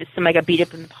saying that somebody got beat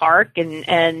up in the park,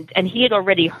 and he had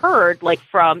already heard,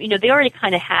 from, they already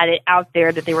kind of had it out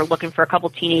there that they were looking for a couple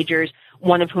teenagers,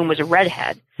 one of whom was a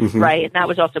redhead, right? And that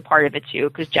was also part of it, too,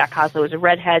 because Jack Koslow was a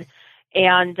redhead.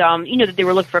 And, that they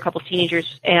were looking for a couple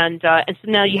teenagers, and so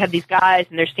now you have these guys,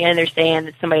 and they're standing there saying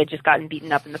that somebody had just gotten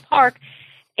beaten up in the park,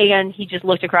 and he just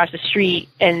looked across the street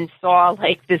and saw,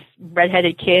 this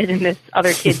redheaded kid and this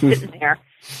other kid sitting there,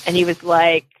 and he was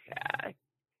like,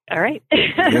 all right.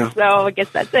 Yeah. So I guess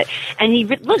that's it. And he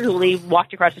literally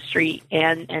walked across the street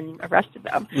and arrested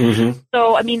them.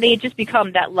 So, I mean, they had just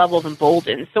become that level of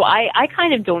emboldened. So I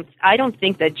don't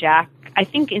think that Jack, I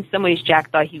think in some ways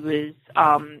Jack thought he was,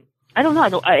 I don't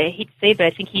know, I hate to say it, but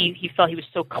I think he felt he was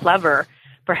so clever,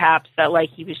 perhaps, that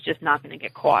he was just not going to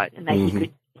get caught, and that he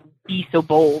could be so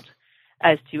bold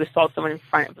as to assault someone in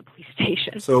front of the police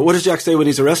station. So what does Jack say when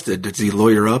he's arrested? Does he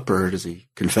lawyer up, or does he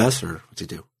confess, or what's he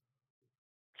do?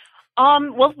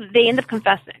 Well, they end up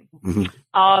confessing.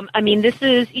 I mean, this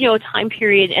is, a time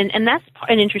period, and that's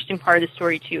an interesting part of the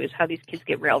story, too, is how these kids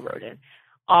get railroaded.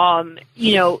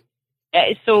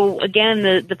 So again,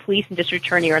 the police and district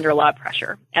attorney are under a lot of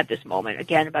pressure at this moment.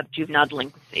 Again, about juvenile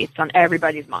delinquency, it's on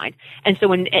everybody's mind. And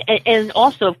so, and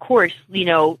also, of course,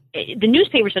 the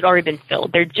newspapers had already been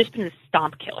filled. There'd just been a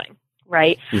stomp killing,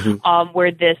 right? Mm-hmm.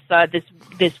 Where this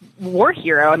war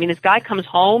hero. I mean, this guy comes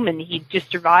home and he just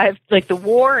survived like the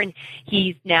war, and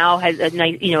he's now has a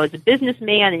nice, as a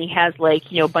businessman, and he has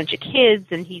a bunch of kids,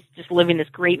 and he's just living this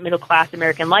great middle class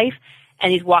American life.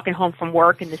 And he's walking home from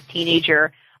work, and this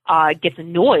teenager gets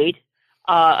annoyed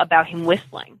about him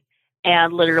whistling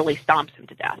and literally stomps him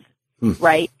to death,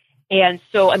 right? And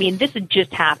so, I mean, this had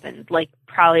just happened,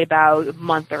 probably about a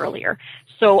month earlier.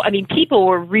 So, I mean, people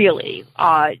were really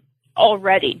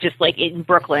already just in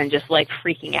Brooklyn, just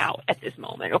freaking out at this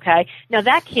moment, okay? Now,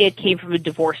 that kid came from a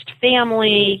divorced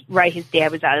family, right? His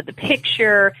dad was out of the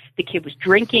picture. The kid was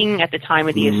drinking at the time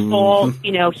of the assault.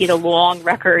 He had a long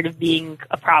record of being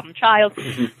a problem child.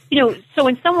 So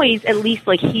in some ways, at least,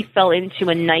 he fell into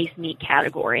a nice, neat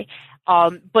category.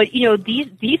 But,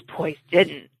 these boys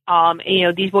didn't.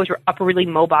 These boys were upwardly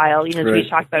mobile, as we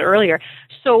talked about earlier.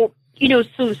 So,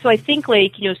 so I think,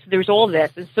 so there's all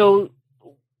this. And so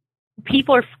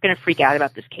people are going to freak out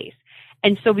about this case.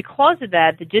 And so because of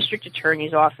that, the district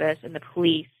attorney's office and the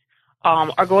police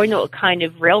are going to kind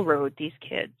of railroad these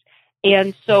kids.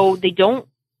 And so they don't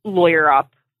lawyer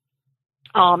up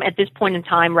at this point in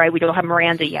time, right? We don't have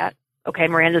Miranda yet. Okay,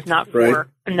 Miranda's not for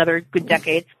another good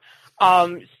decade.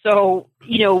 So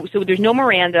there's no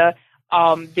Miranda.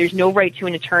 There's no right to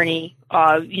an attorney,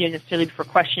 necessarily for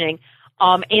questioning.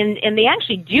 And they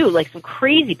actually do some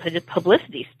crazy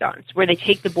publicity stunts where they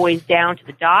take the boys down to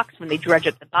the docks when they dredge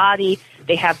up the body.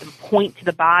 They have them point to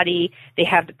the body. They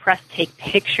have the press take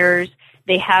pictures.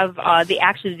 They have,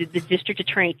 the district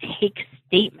attorney take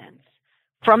statements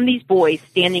from these boys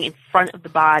standing in front of the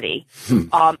body,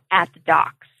 at the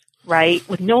docks, right?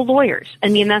 With no lawyers. I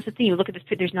mean, that's the thing. You look at this,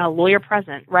 there's not a lawyer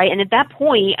present, right? And at that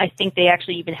point, I think they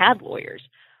actually even had lawyers.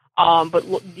 But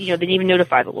they didn't even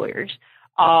notify the lawyers.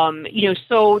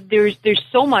 So there's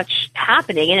so much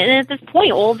happening, and at this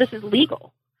point, all of this is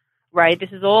legal, right?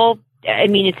 This is all. I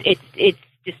mean, it's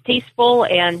distasteful,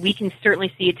 and we can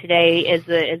certainly see it today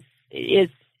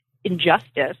as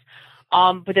injustice.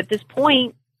 But at this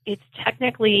point, it's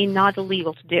technically not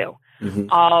illegal to do.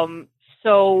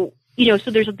 So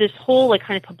there's this whole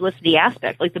kind of publicity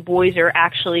aspect. The boys are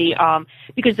actually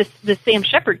because the Sam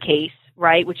Shepard case,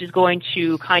 right, which is going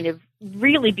to kind of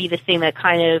really be the thing that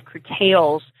kind of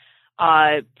curtails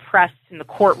press in the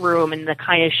courtroom and the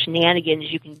kind of shenanigans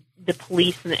the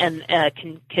police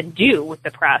can do with the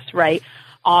press, right?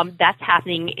 That's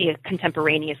happening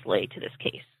contemporaneously to this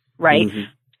case, right?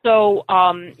 So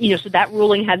so that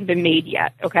ruling hasn't been made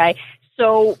yet, okay?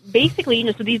 So basically,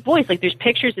 so these boys, there's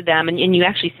pictures of them, and you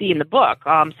actually see in the book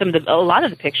a lot of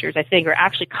the pictures I think are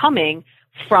actually coming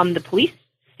from the police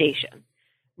station,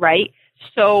 right?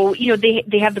 So,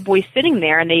 they have the boys sitting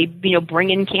there, and they,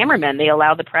 bring in cameramen. They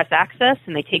allow the press access,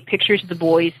 and they take pictures of the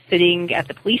boys sitting at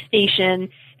the police station,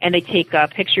 and they take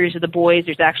pictures of the boys.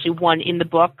 There's actually one in the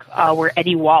book where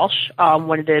Eddie Walsh,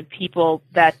 one of the people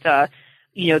that, the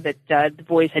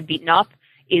boys had beaten up,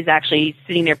 is actually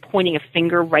sitting there pointing a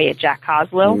finger right at Jack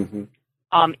Koslow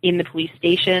in the police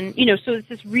station. So it's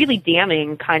this really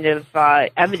damning kind of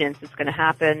evidence that's going to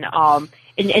happen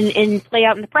and play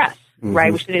out in the press.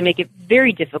 Right, which is going to make it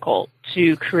very difficult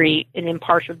to create an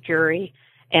impartial jury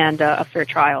and a fair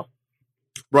trial.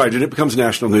 Right, and it becomes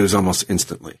national news almost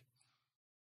instantly.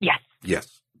 Yes.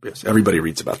 Everybody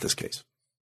reads about this case.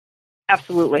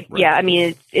 Absolutely. Right. Yeah, I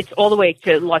mean, it's all the way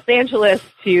to Los Angeles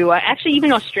to actually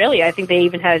even Australia. I think they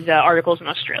even had articles in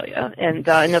Australia and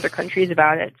in other countries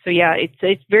about it. So yeah,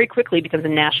 it's very quickly becomes a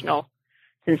national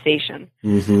sensation.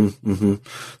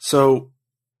 So,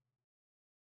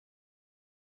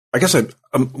 I guess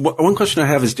one question I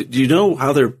have is, do you know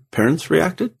how their parents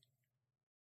reacted?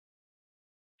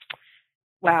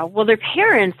 Wow. Well, their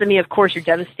parents, I mean, of course, are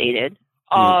devastated.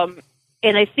 And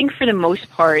I think for the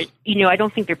most part, I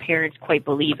don't think their parents quite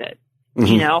believe it,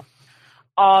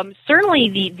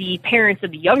 Certainly the parents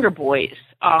of the younger boys,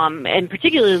 and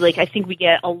particularly, I think we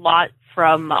get a lot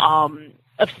from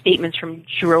of statements from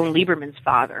Jerome Lieberman's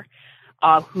father,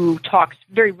 who talks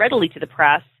very readily to the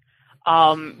press.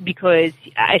 Because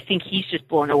I think he's just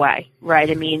blown away, right?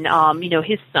 I mean,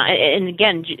 his son, and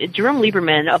again, Jerome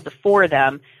Lieberman, of the four of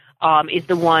them, is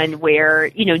the one where,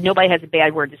 nobody has a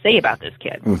bad word to say about this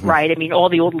kid, right? I mean, all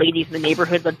the old ladies in the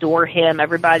neighborhood adore him,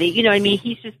 everybody,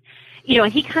 he's just,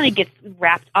 and he kind of gets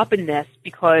wrapped up in this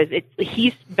because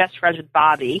he's best friends with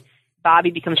Bobby. Bobby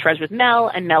becomes friends with Mel,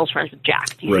 and Mel's friends with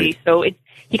Jack, do you see? So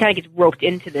he kind of gets roped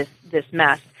into this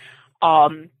mess.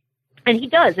 And he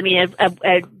does. I mean,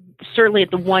 certainly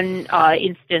at the one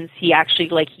instance, he actually,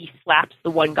 like, he slaps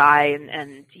the one guy,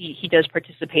 and he does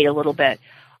participate a little bit.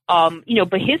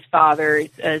 But his father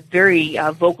is very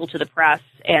vocal to the press,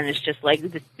 and it's just like,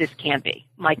 this can't be.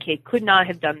 My kid could not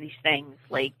have done these things.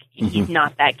 Like, he's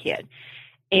not that kid.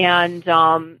 And,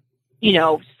 certainly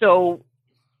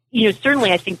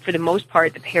I think for the most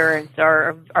part, the parents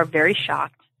are very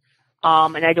shocked.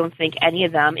 And I don't think any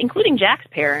of them, including Jack's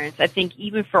parents, I think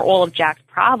even for all of Jack's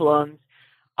problems,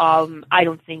 I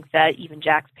don't think that even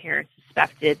Jack's parents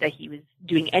suspected that he was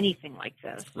doing anything like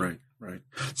this. Right.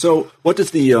 So what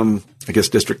does the,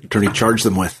 district attorney charge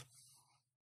them with?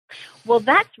 Well,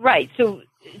 that's right. So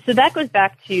that goes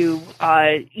back to,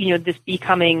 this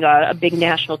becoming a big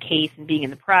national case and being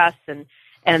in the press and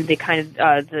the kind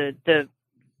of, the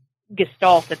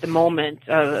gestalt at the moment,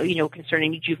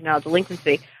 concerning juvenile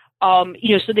delinquency. So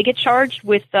they get charged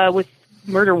with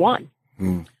murder one.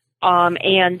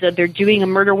 And they're doing a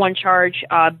murder one charge,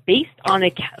 based on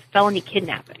a felony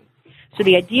kidnapping. So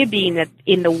the idea being that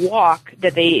in the walk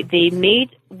that they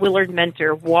made Willard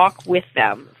Mentor walk with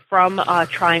them from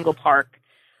Triangle Park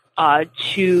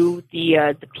to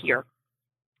the pier,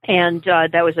 and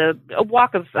that was a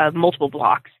walk of multiple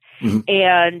blocks,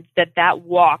 and that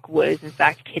walk was in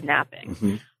fact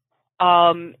kidnapping.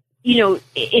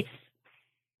 It's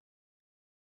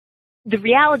the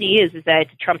reality is that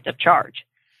it's a trumped up charge,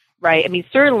 right? I mean,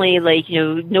 certainly,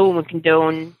 no one would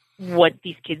condone what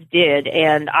these kids did,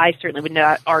 and I certainly would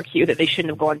not argue that they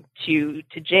shouldn't have gone to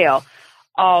jail.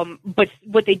 But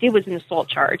what they did was an assault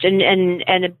charge, and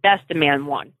at best a man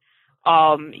won.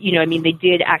 They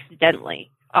did accidentally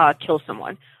kill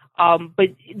someone.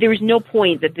 But there was no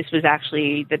point that this was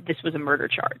a murder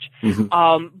charge.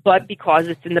 But because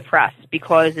it's in the press,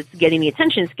 because it's getting the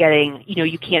attention it's getting,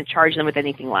 you can't charge them with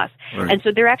anything less. Right. And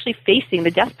so they're actually facing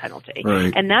the death penalty.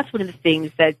 Right. And that's one of the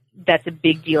things that's a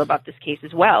big deal about this case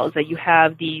as well, is that you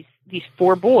have these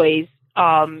four boys,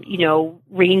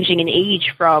 ranging in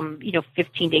age from,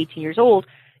 15 to 18 years old,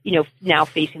 now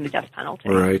facing the death penalty.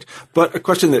 Right. But a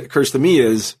question that occurs to me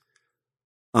is,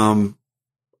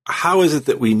 how is it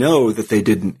that we know that they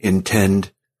didn't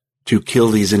intend to kill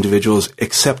these individuals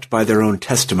except by their own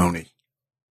testimony?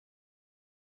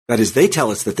 That is, they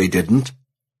tell us that they didn't,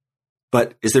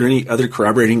 but is there any other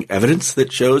corroborating evidence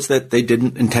that shows that they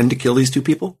didn't intend to kill these two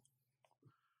people?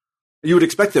 You would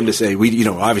expect them to say,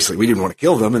 obviously we didn't want to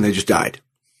kill them and they just died.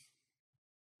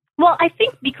 Well, I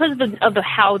think because of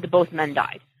how both men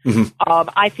died.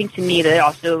 I think to me that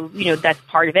also, that's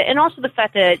part of it. And also the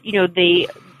fact that,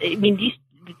 these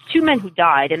the two men who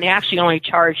died, and they actually only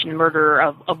charged in the murder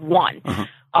of one.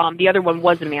 The other one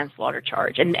was a manslaughter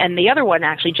charge. And the other one,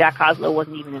 actually, Jack Kozlow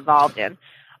wasn't even involved in.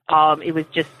 It was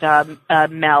just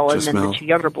Mel and then the two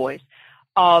younger boys.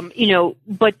 But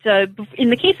in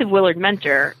the case of Willard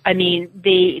Mentor,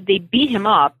 they beat him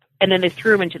up and then they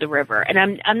threw him into the river.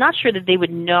 And I'm not sure that they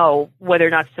would know whether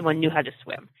or not someone knew how to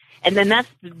swim. And then that's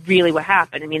really what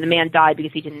happened. The man died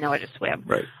because he didn't know how to swim.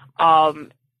 Right.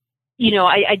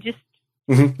 I just...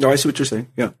 No, I see what you're saying.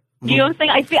 Yeah. Do you know what I'm saying?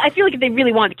 I feel like if they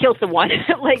really wanted to kill someone,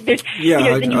 then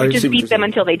you would just beat them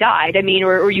until they died.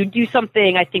 Or you do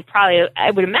something, I think probably,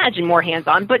 I would imagine, more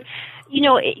hands-on. But,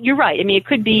 you're right. It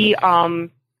could be,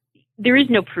 there is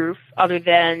no proof other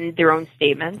than their own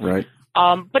statements. Right.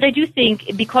 But I do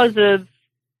think because of,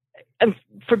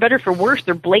 for better or for worse,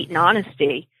 their blatant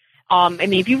honesty.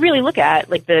 If you really look at,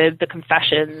 the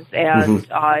confessions and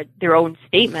their own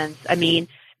statements,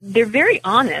 they're very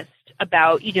honest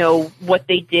about, what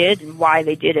they did and why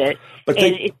they did it. But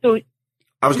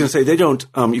I was going to say, they don't,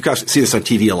 you guys see this on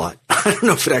TV a lot. I don't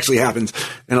know if it actually happens.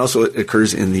 And also it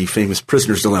occurs in the famous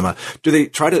Prisoner's Dilemma. Do they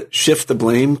try to shift the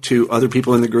blame to other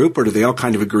people in the group, or do they all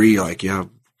kind of agree, I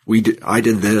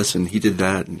did this and he did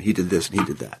that and he did this and he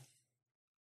did that?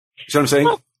 You see what I'm saying?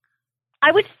 Well,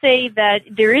 I would say that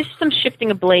there is some shifting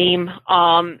of blame,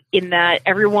 in that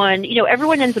everyone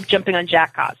ends up jumping on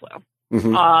Jack Kozlow.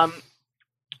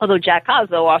 Although Jack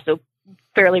Kozlow also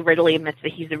fairly readily admits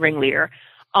that he's the ringleader.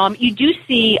 You do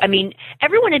see,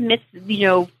 everyone admits,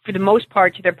 for the most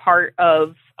part, to their part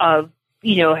of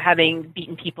having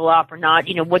beaten people up or not,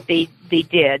 what they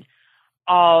did,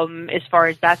 as far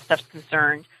as that stuff's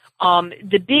concerned.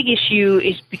 The big issue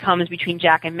becomes between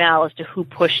Jack and Mel as to who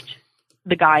pushed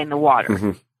the guy in the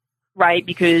water, right?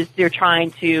 Because they're trying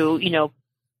to,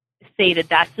 say that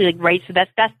that's right. So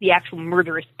that's the actual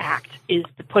murderous act, is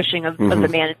the pushing of the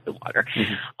man into the water.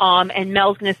 And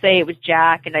Mel's going to say it was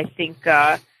Jack, and I think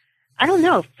I don't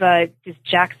know if does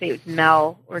Jack say it was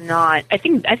Mel or not. I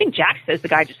think Jack says the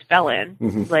guy just fell in,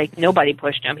 nobody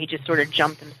pushed him. He just sort of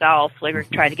jumped himself, or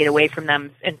tried to get away from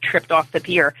them and tripped off the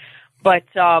pier. But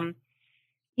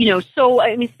So,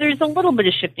 I mean, there's a little bit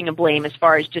of shifting of blame as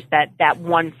far as just that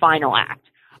one final act.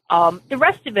 The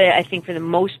rest of it, I think, for the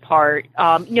most part,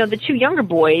 the two younger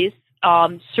boys,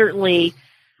 certainly,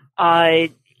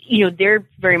 they're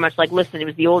very much like, listen, it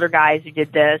was the older guys who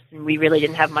did this, and we really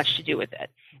didn't have much to do with it.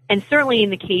 And certainly in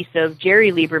the case of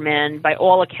Jerry Lieberman, by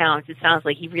all accounts, it sounds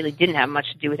like he really didn't have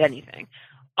much to do with anything.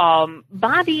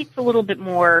 Bobby, it's a little bit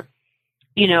more,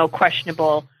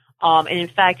 questionable. And in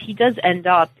fact, he does end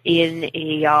up in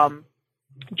a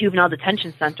juvenile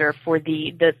detention center for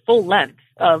the full length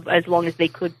of as long as they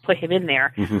could put him in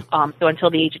there. Mm-hmm. So until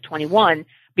the age of 21,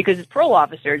 because his parole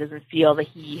officer doesn't feel that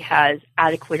he has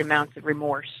adequate amounts of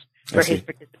remorse for his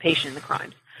participation in the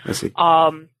crimes. I see.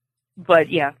 But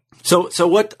yeah. So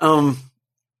what?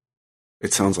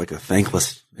 It sounds like a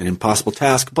thankless and impossible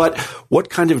task. But what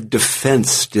kind of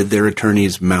defense did their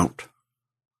attorneys mount?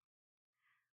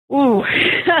 Ooh.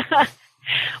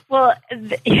 Well,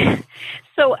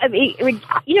 so I mean,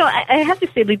 I have to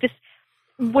say, like this.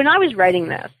 When I was writing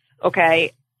this,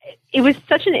 okay, it was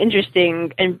such an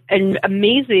interesting and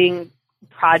amazing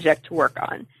project to work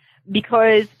on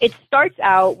because it starts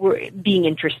out being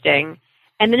interesting.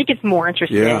 And then it gets more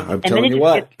interesting. Yeah, I'm telling you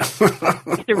what. It's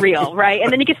surreal, right?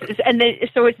 And then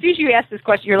so as soon as you ask this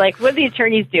question, you're like, what do the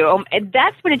attorneys do? And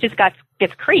that's when it just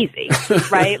gets crazy,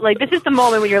 right? Like, this is the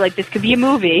moment when you're like, this could be a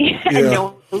movie, and no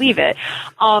one will believe it.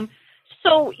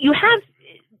 So you have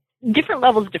different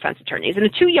levels of defense attorneys, and the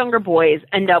two younger boys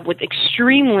end up with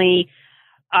extremely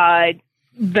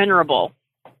venerable,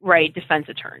 right, defense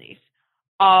attorneys.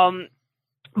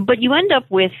 But you end up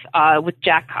with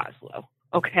Jack Koslow.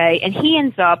 Okay, and he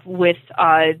ends up with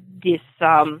this.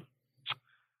 Oh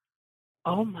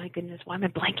my goodness, why am I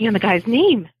blanking on the guy's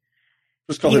name?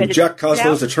 Let's call him Jack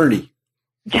Koslow's attorney.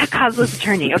 Jack Koslow's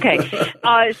attorney. Okay,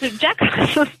 so Jack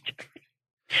Koslow's.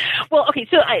 Well, okay,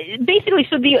 so basically,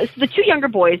 the two younger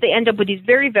boys, they end up with these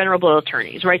very venerable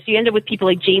attorneys, right? So you end up with people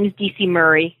like James D.C.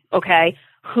 Murray, okay,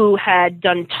 who had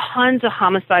done tons of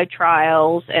homicide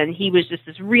trials, and he was just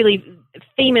this really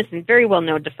famous and very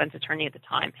well-known defense attorney at the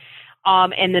time.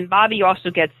 And then Bobby also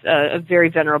gets a very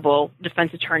venerable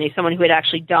defense attorney, someone who had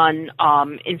actually done,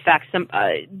 in fact,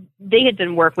 they had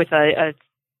done work with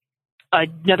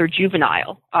another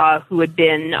juvenile who had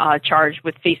been charged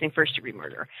with facing first-degree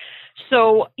murder.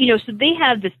 So so they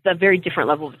have a very different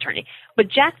level of attorney. But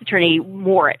Jack's attorney,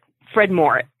 Fred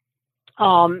Morit,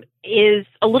 is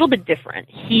a little bit different.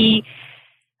 He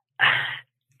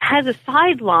has a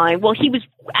sideline. Well, he was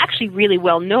actually really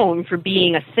well known for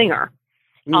being a singer.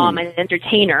 And an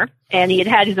entertainer, and he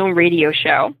had his own radio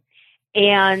show.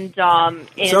 And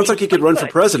sounds like he could run for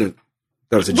president.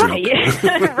 That was a joke.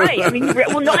 Right. Right. I mean,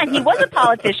 and he was a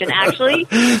politician. Actually,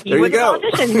 he was a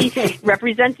politician. He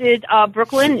represented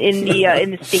Brooklyn in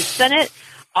the state senate.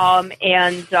 So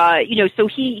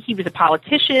he was a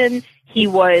politician. He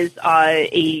was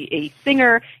a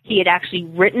singer. He had actually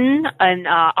written an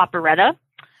operetta.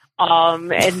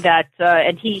 And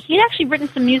he had actually written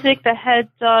some music that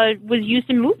was used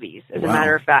in movies, as a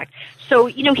matter of fact. So,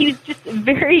 he was just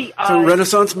very... a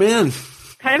Renaissance man.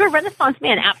 Kind of a Renaissance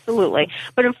man, absolutely.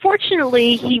 But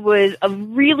unfortunately, he was a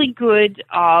really good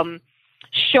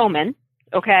showman,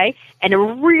 okay, and a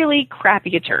really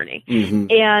crappy attorney.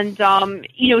 Mm-hmm. And,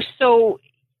 so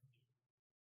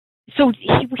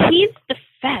his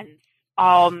defense...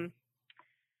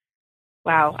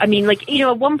 Wow. I mean,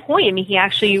 at one point, he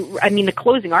actually, the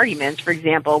closing arguments, for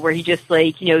example, where he just,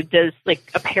 does,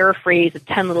 a paraphrase of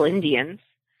 10 Little Indians,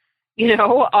 so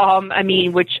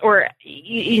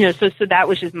that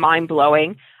was just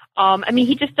mind-blowing.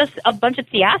 He just does a bunch of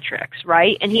theatrics,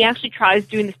 right? And he actually tries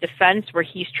doing this defense where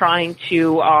he's trying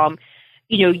to,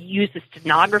 use the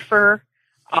stenographer,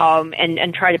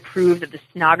 and try to prove that the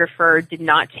stenographer did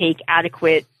not take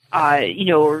adequate,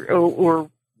 or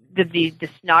the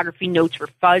stenography notes were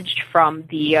fudged from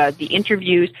the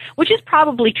interviews, which is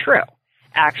probably true,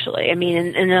 actually.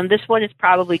 And this one is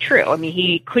probably true.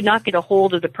 He could not get a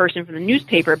hold of the person from the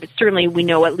newspaper, but certainly we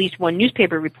know at least one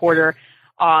newspaper reporter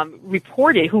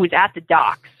reported, who was at the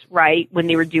docks, right, when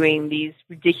they were doing these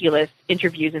ridiculous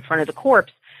interviews in front of the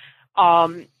corpse.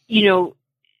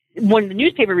 One of the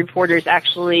newspaper reporters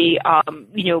actually,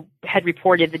 had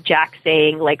reported that Jack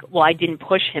saying, well, I didn't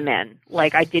push him in.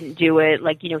 I didn't do it.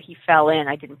 He fell in.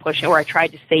 I didn't push him, or I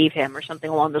tried to save him, or something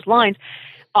along those lines,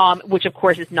 which, of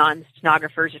course, is not in the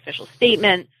stenographer's official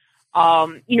statement.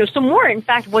 So Morit, in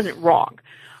fact, wasn't wrong.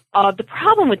 The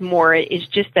problem with Morit is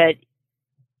just that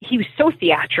he was so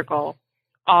theatrical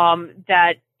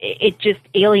that it just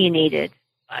alienated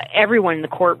everyone in the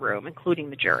courtroom, including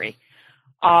the jury.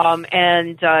 So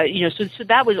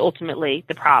that was ultimately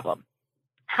the problem.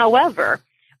 However,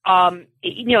 And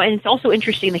it's also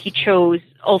interesting that he chose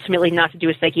ultimately not to do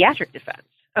a psychiatric defense.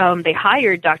 They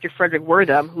hired Dr. Frederick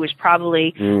Wortham, who was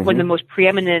probably one of the most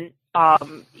preeminent,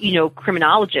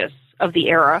 criminologists of the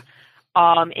era,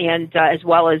 and as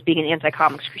well as being an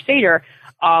anti-comics crusader.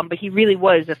 But he really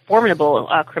was a formidable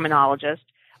criminologist.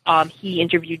 He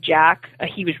interviewed Jack.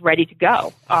 He was ready to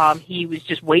go. He was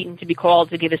just waiting to be called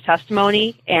to give his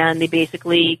testimony, and they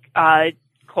basically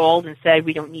called and said,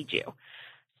 "We don't need you."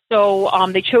 So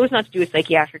they chose not to do a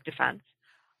psychiatric defense.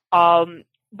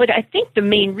 But I think the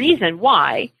main reason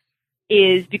why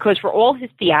is because for all his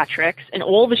theatrics and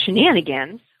all the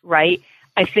shenanigans, right,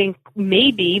 I think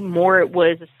maybe more it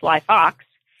was a sly fox,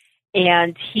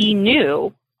 and he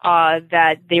knew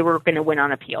that they were going to win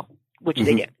on appeal, which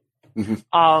they did.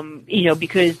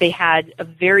 Because they had a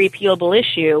very appealable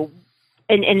issue.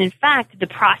 And in fact, the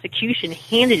prosecution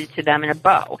handed it to them in a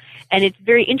bow. And it's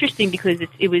very interesting because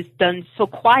it was done so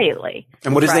quietly.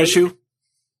 And what is the issue?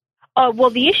 Well,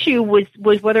 the issue was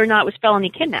whether or not it was felony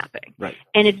kidnapping. Right.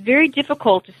 And it's very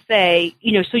difficult to say,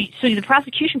 so the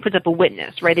prosecution puts up a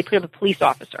witness, right? They put up a police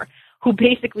officer who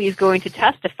basically is going to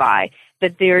testify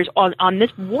that there's on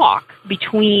this walk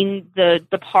between the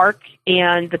park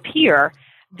and the pier,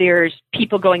 there's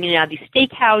people going in and out of these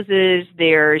steakhouses,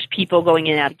 there's people going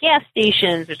in and out of gas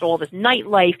stations, there's all this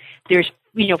nightlife, there's,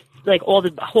 like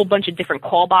a whole bunch of different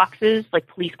call boxes, like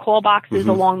police call boxes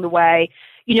along the way.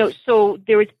 So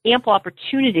there was ample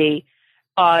opportunity,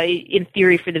 in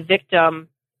theory, for the victim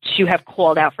to have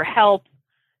called out for help,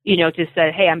 to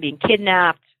say, hey, I'm being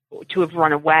kidnapped, to have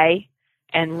run away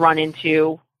and run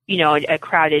into, a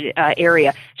crowded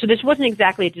area. So this wasn't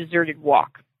exactly a deserted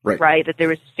walk. Right, that there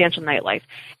was substantial nightlife,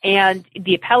 and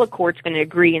the appellate court's going to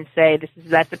agree and say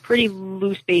that's a pretty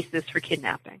loose basis for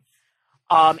kidnapping,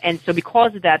 and so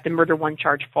because of that, the murder one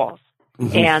charge falls,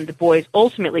 and the boys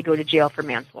ultimately go to jail for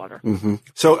manslaughter.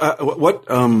 So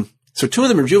So two of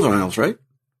them are juveniles, right?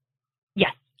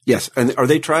 Yes. Yes, and are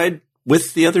they tried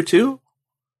with the other two?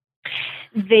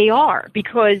 They are,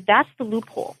 because that's the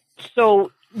loophole.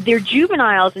 So they're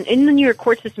juveniles, and in the New York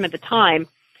court system at the time,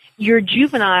 you're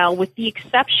juvenile with the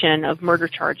exception of murder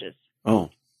charges. Oh.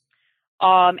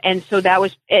 And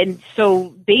so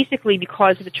basically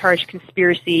because of the charge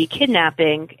conspiracy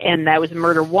kidnapping, and that was a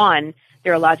murder one,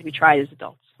 they're allowed to be tried as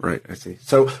adults. Right, I see.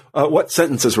 So what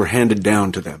sentences were handed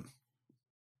down to them?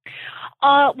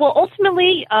 Well,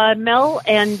 ultimately, Mel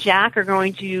and Jack are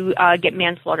going to get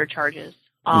manslaughter charges.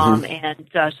 And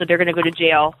so they're going to go to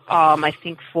jail, I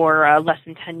think, for less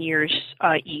than 10 years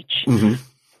each.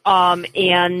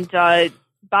 And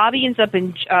Bobby ends up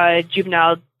in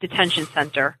juvenile detention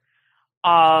center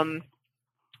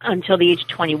until the age of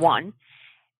 21.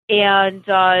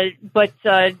 But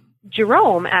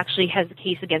Jerome actually has the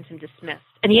case against him dismissed.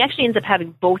 And he actually ends up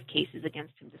having both cases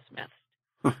against him dismissed.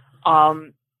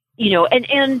 And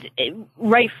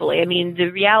rightfully. I mean, the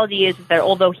reality is that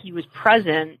although he was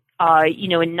present,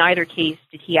 in neither case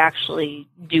did he actually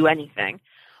do anything.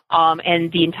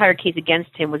 And the entire case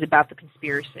against him was about the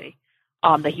conspiracy,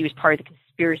 that he was part of the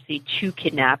conspiracy to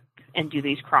kidnap and do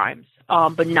these crimes,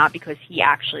 but not because he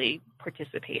actually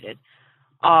participated.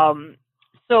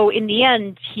 So in the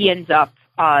end, he ends up,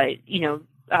 the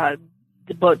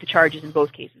charges in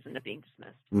both cases end up being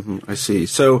dismissed. I see.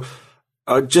 So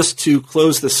just to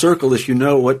close the circle, if you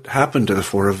know what happened to the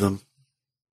four of them.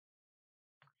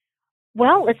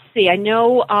 Well, let's see. I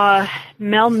know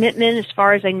Mel Mittman, as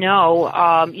far as I know,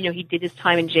 he did his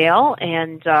time in jail,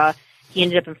 and he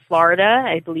ended up in Florida.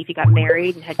 I believe he got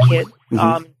married and had kids.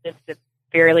 Lived a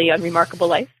fairly unremarkable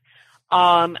life.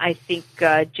 I think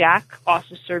Jack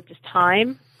also served his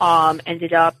time,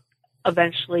 ended up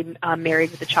eventually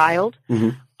married with a child.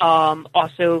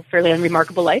 Also fairly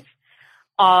unremarkable life.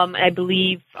 I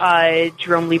believe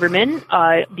Jerome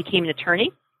Lieberman became an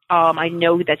attorney. I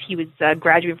know that he was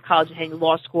graduating from college and heading to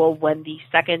law school when the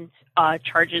second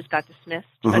charges got dismissed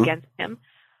against him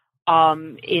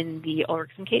in the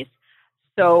Ulrichsen case.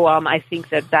 So I think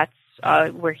that's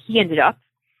where he ended up.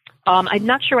 I'm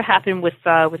not sure what happened with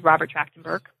Robert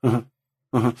Trachtenberg,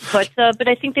 but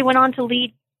I think they went on to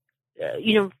lead,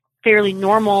 fairly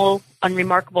normal,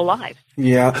 unremarkable lives.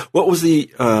 Yeah. What was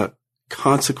the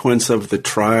consequence of the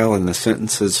trial and the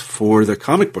sentences for the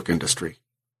comic book industry?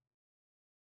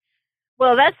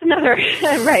 Well, that's another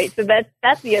right. So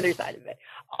that's the other side of it.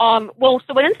 So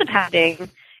what ends up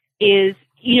happening is,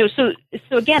 so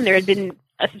again, there had been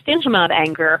a substantial amount of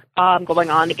anger going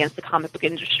on against the comic book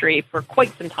industry for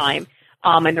quite some time,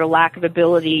 and their lack of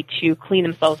ability to clean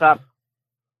themselves up.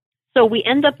 So we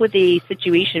end up with a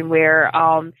situation where,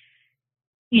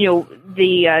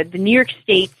 the New York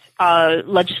State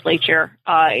legislature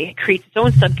creates its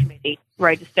own subcommittee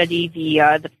right, to study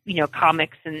the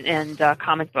comics and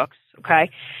comic books. Okay,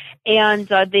 and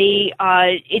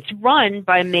it's run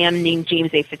by a man named James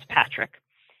A. Fitzpatrick.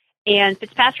 And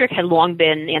Fitzpatrick had long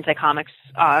been an anti-comics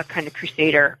kind of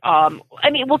crusader. To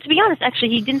be honest, actually,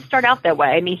 he didn't start out that way.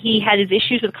 I mean, he had his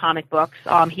issues with comic books.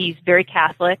 He's very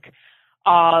Catholic.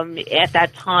 At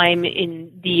that time,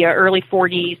 in the early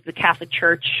 40s, the Catholic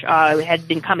Church had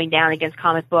been coming down against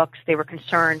comic books. They were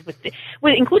concerned with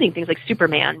including things like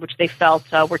Superman, which they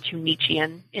felt were too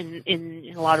Nietzschean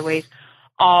in a lot of ways.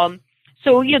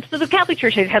 So the Catholic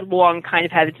Church had long kind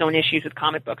of had its own issues with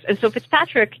comic books. And so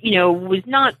Fitzpatrick, was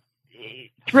not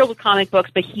thrilled with comic books,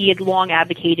 but he had long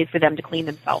advocated for them to clean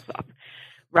themselves up,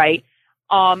 right?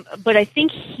 But I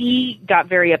think he got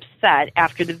very upset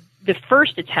after the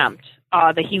first attempt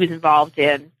that he was involved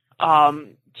in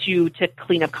to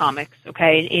clean up comics,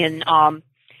 okay? And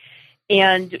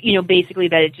basically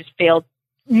that it just failed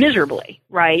miserably,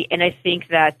 right? And I think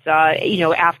that,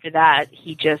 after that,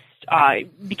 he just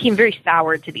became very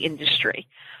soured to the industry.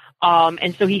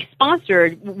 And so he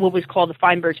sponsored what was called the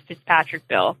Feinberg-Fitzpatrick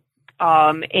Bill.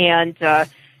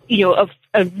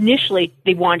 Initially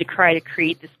they wanted to try to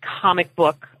create this comic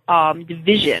book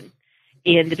division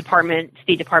in the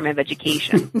State Department of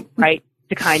Education, right,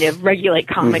 to kind of regulate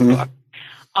comic books.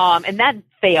 And that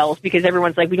fails because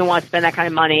everyone's like, we don't want to spend that kind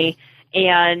of money.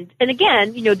 And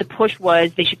again, the push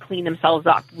was they should clean themselves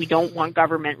up. We don't want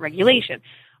government regulation.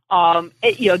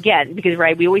 Again, because,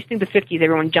 right, we always think the 50s,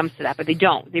 everyone jumps to that, but they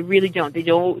don't. They really don't.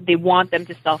 They want them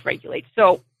to self-regulate.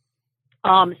 So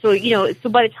by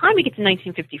the time we get to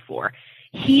 1954,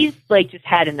 he's just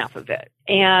had enough of it.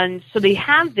 And so they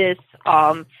have this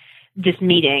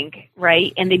meeting,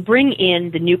 right? And they bring in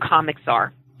the new comic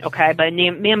czar, okay, by a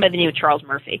man by the name of Charles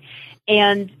Murphy.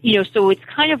 And, so it's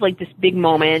kind of like this big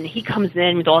moment. He comes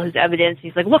in with all his evidence.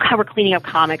 He's like, look how we're cleaning up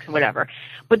comics and whatever.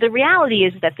 But the reality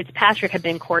is that Fitzpatrick had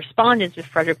been in correspondence with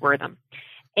Frederick Wertham.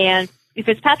 And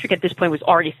Fitzpatrick at this point was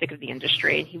already sick of the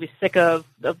industry. He was sick of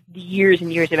the years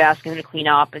and years of asking them to clean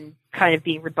up and kind of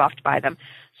being rebuffed by them.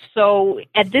 So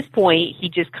at this point, he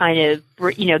just kind of,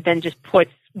 then just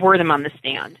puts Wertham on the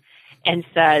stand and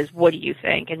says, what do you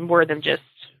think? And Wertham just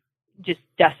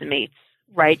decimates,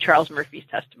 right, Charles Murphy's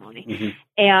testimony.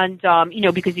 And,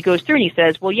 because he goes through and he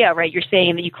says, well, yeah, right, you're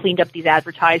saying that you cleaned up these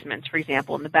advertisements, for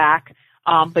example, in the back.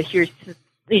 But here's,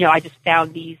 I just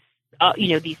found these,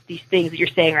 these things that you're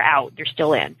saying are out. They're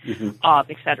still in,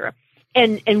 et cetera.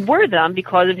 And Wertham,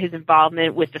 because of his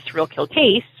involvement with the Thrill Kill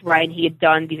case, right, and he had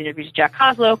done these interviews with Jack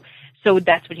Kozlow, so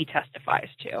that's what he testifies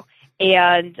to.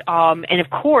 And of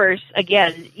course,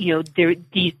 again,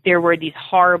 there were these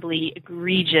horribly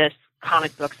egregious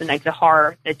comic books, The Nights of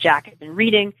Horror, that Jack had been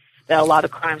reading, that a lot of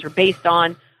crimes were based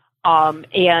on.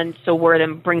 And so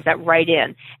Wertham brings that right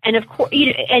in. And of course,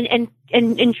 and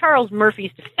in Charles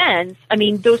Murphy's defense, I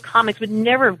mean, those comics would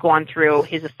never have gone through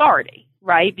his authority,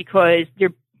 right? Because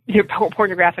they're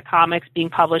pornographic comics being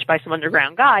published by some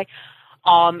underground guy.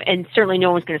 And certainly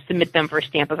no one's going to submit them for a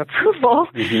stamp of approval,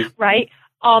 right?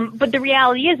 But the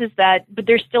reality is that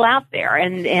they're still out there.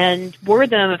 And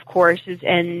Wertham, of course,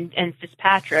 and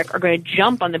Fitzpatrick are going to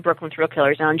jump on the Brooklyn Thrill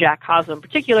Killers, and on Jack Kozlow in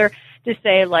particular, to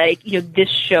say, this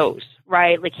shows,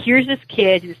 right? Here's this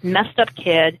kid, this messed up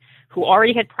kid who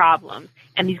already had problems,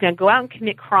 and he's going to go out and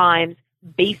commit crimes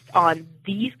based on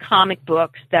these comic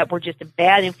books that were just a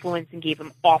bad influence and gave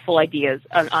him awful ideas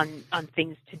on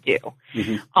things to do.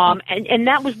 And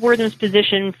that was Wertham's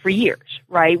position for years,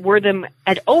 right? Wertham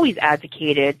had always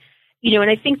advocated, and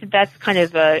I think that's kind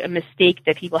of a mistake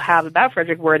that people have about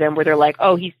Frederick Wertham, where they're like,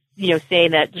 oh, he's,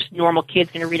 saying that just normal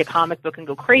kid's going to read a comic book and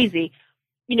go crazy.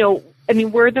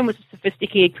 Wertham was a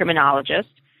sophisticated criminologist,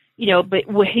 but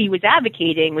what he was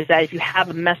advocating was that if you have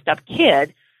a messed up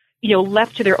kid,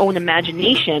 left to their own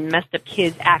imagination, messed up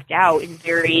kids act out in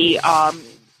very,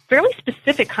 fairly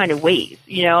specific kind of ways.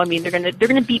 They're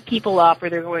gonna beat people up, or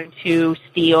they're going to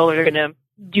steal, or they're gonna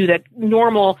do the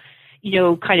normal,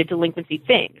 kind of delinquency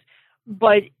things.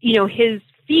 But, his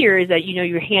fear is that,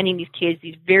 you're handing these kids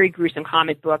these very gruesome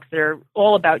comic books that are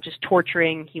all about just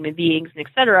torturing human beings and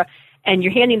et cetera. And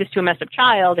you're handing this to a messed up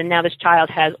child, and now this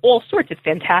child has all sorts of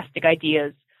fantastic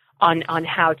ideas on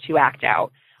how to act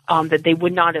out, that they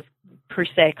would not have per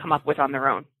se come up with on their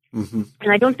own. And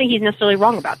I don't think he's necessarily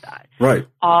wrong about that. Right.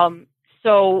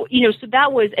 So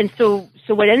that was, and so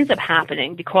what ends up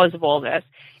happening because of all this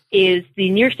is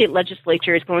the New York State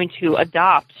Legislature is going to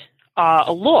adopt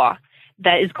a law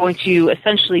that is going to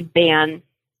essentially ban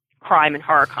crime and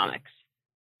horror comics.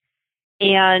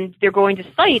 And they're going to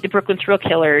cite the Brooklyn Thrill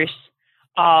Killers,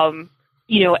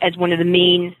 as one of the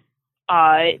main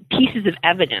pieces of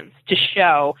evidence to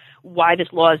show why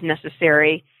this law is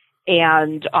necessary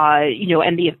and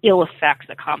and the ill effects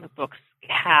that comic books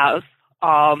have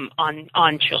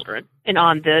on children and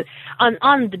on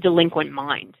the delinquent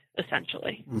mind,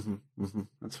 essentially.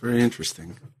 That's very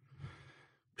interesting.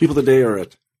 People today are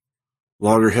at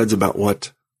loggerheads about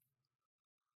what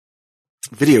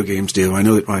video games do. I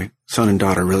know that my son and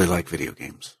daughter really like video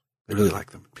games. They really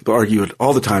like them. People argue it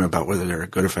all the time about whether they're a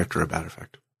good effect or a bad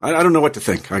effect. I don't know what to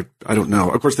think. I don't know.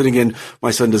 Of course, then again,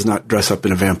 my son does not dress up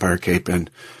in a vampire cape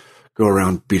and go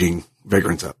around beating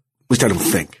vagrants up. At least I don't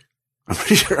think. I'm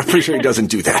pretty sure he doesn't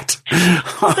do that.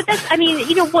 But that's,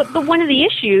 but one of the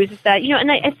issues is that,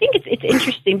 and I think it's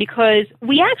interesting because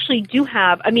we actually do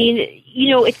have,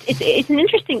 it's an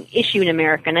interesting issue in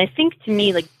America. And I think to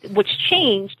me, like, what's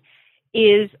changed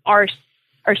is our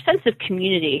sense of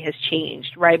community has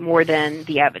changed, right, more than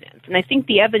the evidence. And I think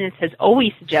the evidence has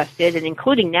always suggested, and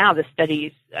including now the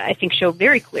studies, I think, show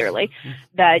very clearly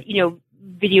that,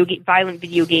 violent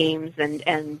video games and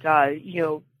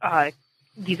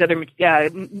these other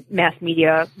mass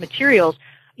media materials,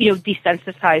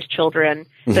 desensitize children,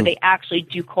 that they actually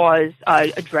do cause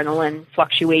adrenaline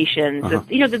fluctuations.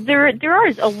 There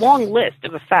is a long list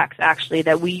of effects, actually,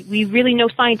 that we really know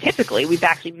scientifically. We've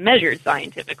actually measured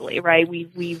scientifically, right?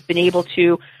 We've been able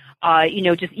to,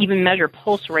 just even measure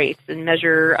pulse rates and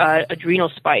measure adrenal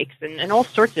spikes and all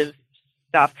sorts of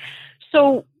stuff.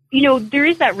 So, there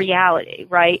is that reality,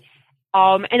 right?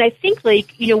 And I think,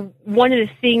 one of the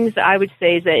things that I would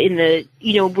say is that in the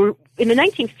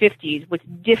 1950s, what's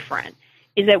different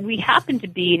is that we happen to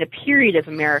be in a period of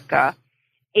America,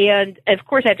 and of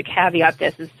course I have to caveat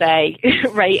this and say,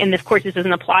 right, and of course this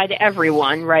doesn't apply to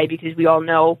everyone, right, because we all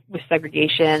know with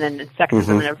segregation and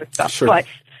sexism and everything stuff, sure.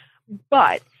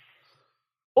 But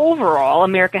overall,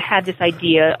 America had this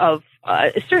idea of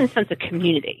a certain sense of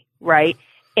community, right?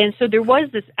 And so there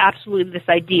was this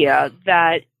idea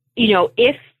that,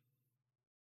 if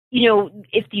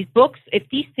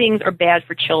these things are bad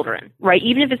for children, right,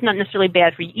 even if it's not necessarily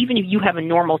bad for you, even if you have a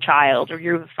normal child or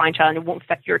you have a fine child and it won't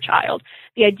affect your child,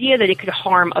 the idea that it could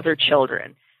harm other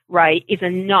children, right, is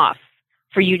enough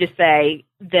for you to say,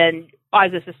 then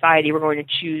as a society, we're going to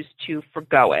choose to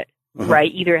forgo it,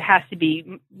 right? Either it has to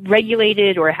be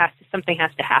regulated or something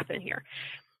has to happen here.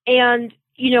 And,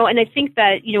 and I think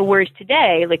that, whereas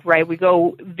today, right, we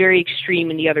go very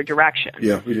extreme in the other direction.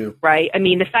 Yeah, we do. Right? I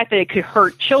mean, the fact that it could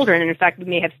hurt children, and in fact, we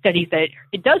may have studies that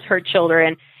it does hurt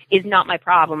children, is not my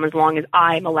problem as long as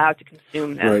I'm allowed to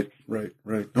consume them. Right.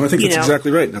 No, I think that's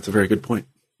exactly right. That's a very good point.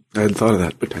 I hadn't thought of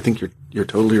that, but I think you're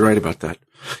totally right about that.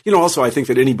 Also, I think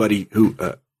that anybody who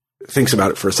thinks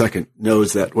about it for a second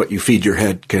knows that what you feed your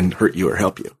head can hurt you or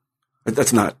help you.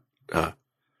 That's not a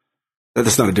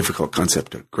difficult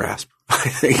concept to grasp, I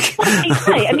think. Well,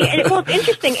 exactly. I mean, it's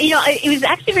interesting. It was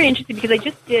actually very interesting because I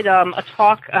just did a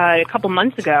talk a couple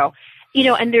months ago,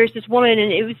 and there's this woman,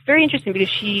 and it was very interesting because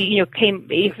she,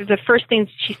 the first thing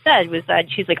she said was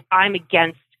that she's like, I'm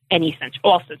against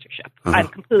all censorship. I'm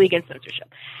completely against censorship.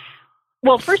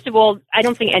 Well, first of all, I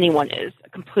don't think anyone is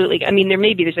completely. I mean,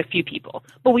 there's a few people,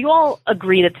 but we all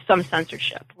agree that some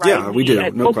censorship, right? Yeah, we do.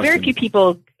 No question. Very few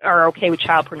people are okay with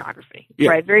child pornography,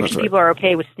 right? Very few people are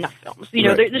okay with snuff films.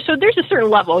 So there's a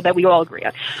certain level that we all agree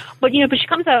on. But but she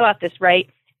comes out about this, right?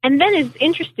 And then it's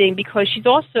interesting because she's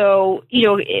also,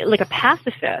 like a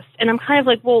pacifist, and I'm kind of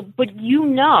like, well, but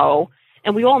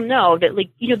and we all know that, the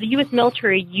U.S.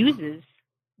 military uses,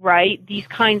 right, these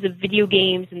kinds of video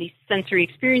games and these sensory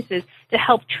experiences to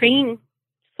help train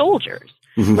soldiers,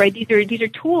 right? These are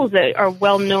tools that are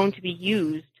well known to be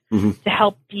used to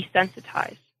help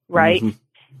desensitize, right?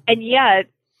 And yet,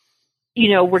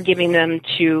 we're giving them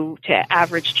to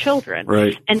average children,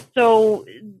 right? And so,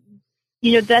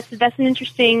 that's an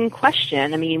interesting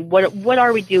question. I mean, what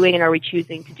are we doing, and are we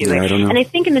choosing to do it? I don't know. And I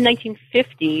think in the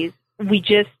 1950s,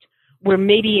 we're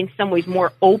maybe in some ways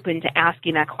more open to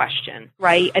asking that question,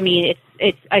 right? I mean,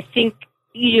 I think,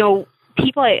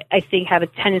 people I think have a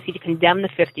tendency to condemn the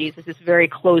 50s as this very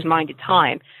closed-minded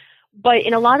time. But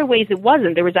in a lot of ways it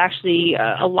wasn't. There was actually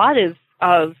a lot of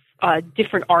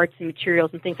different arts and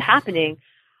materials and things happening.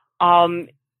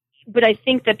 But I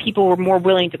think that people were more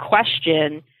willing to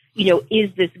question,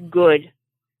 is this good?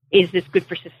 Is this good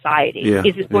for society? Yeah,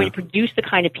 is this going to produce the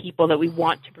kind of people that we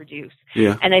want to produce?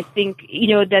 Yeah. And I think,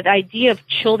 that idea of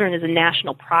children as a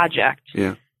national project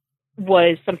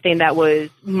was something that was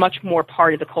much more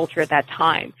part of the culture at that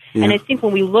time. Yeah. And I think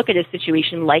when we look at a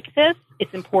situation like this,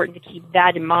 it's important to keep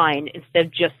that in mind instead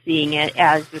of just seeing it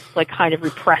as this kind of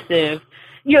repressive,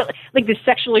 like the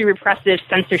sexually repressive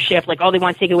censorship, they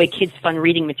want to take away kids' fun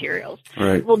reading materials.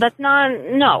 Right. Well, that's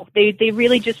no. They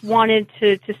really just wanted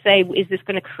to say, is this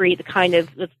going to create the kind of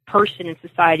person in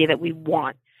society that we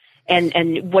want?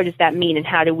 And what does that mean? And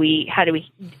how do we,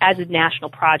 as a national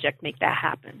project, make that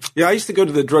happen? Yeah, I used to go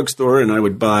to the drugstore and I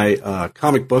would buy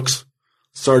comic books.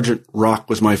 Sergeant Rock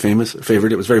was my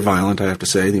favorite. It was very violent, I have to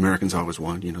say. The Americans always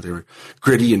won. You know, they were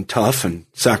gritty and tough and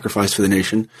sacrificed for the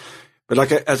nation.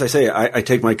 But as I say, I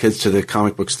take my kids to the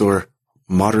comic book store,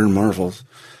 Modern Marvels,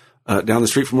 down the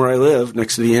street from where I live,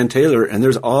 next to the Ann Taylor, and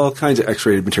there's all kinds of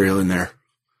X-rated material in there.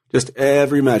 Just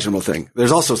every imaginable thing.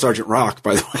 There's also Sergeant Rock,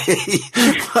 by the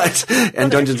way, and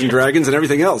Dungeons and Dragons and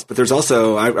everything else. But there's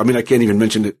also, I can't even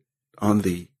mention it on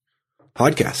the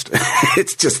podcast.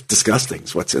 It's just disgusting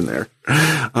what's in there.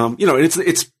 And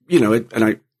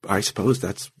I suppose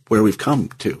that's where we've come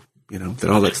to. You know, that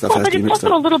all that stuff has to be mixed up. But it's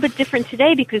also a little bit different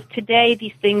today because today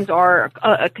these things are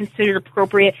considered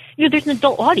appropriate. You know, there's an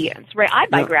adult audience, right? I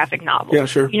buy graphic novels. Yeah,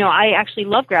 sure. You know, I actually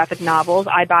love graphic novels.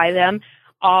 I buy them.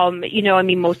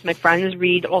 Most of my friends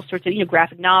read all sorts of,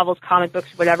 graphic novels, comic books,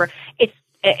 whatever. It's,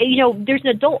 there's an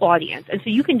adult audience. And so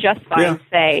you can justify and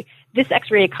say, this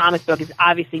X-rated comic book is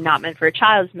obviously not meant for a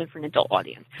child, it's meant for an adult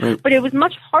audience. Right. But it was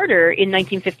much harder in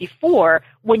 1954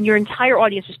 when your entire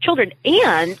audience was children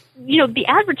and, the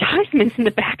advertisements in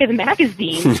the back of the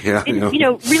magazine,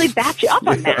 really backed you up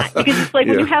on that. Because it's like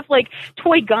when you have like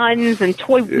toy guns and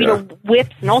toy,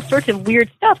 whips and all sorts of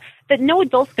weird stuff that no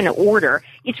adult's going to order.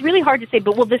 It's really hard to say,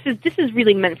 but this is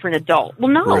really meant for an adult.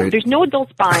 Well, no, there's no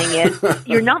adults buying it.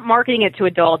 You're not marketing it to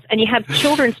adults, and you have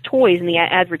children's toys in the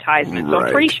advertisement. So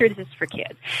I'm pretty sure this is for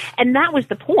kids. And that was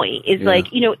the point. Is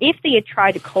if they had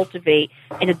tried to cultivate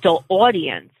an adult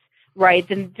audience, right,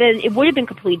 then it would have been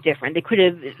completely different.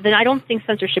 Then I don't think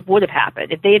censorship would have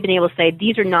happened if they had been able to say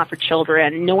these are not for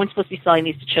children. No one's supposed to be selling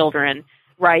these to children.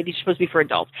 Right, these are supposed to be for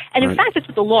adults. And in fact, that's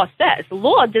what the law says. The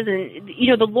law doesn't,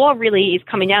 the law really is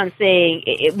coming out and saying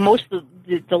most of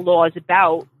the law is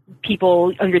about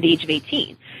people under the age of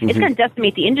 18. Mm-hmm. It's going to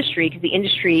decimate the industry because the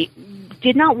industry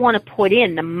did not want to put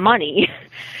in the money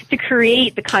to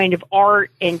create the kind of art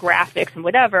and graphics and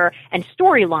whatever and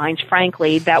storylines,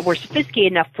 frankly, that were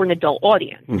sophisticated enough for an adult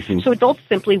audience. Mm-hmm. So adults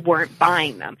simply weren't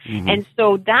buying them. Mm-hmm. And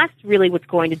so that's really what's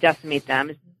going to decimate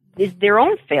them is their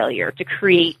own failure to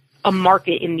create a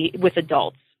market with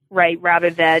adults, right? Rather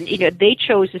than, they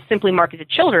chose to simply market to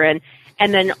children,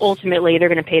 and then ultimately they're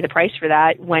going to pay the price for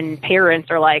that when parents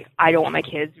are like, I don't want my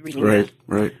kids reading this.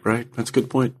 Right. That's a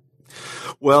good point.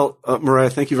 Well,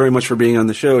 Mariah, thank you very much for being on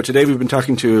the show. Today we've been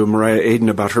talking to Mariah Aden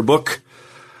about her book,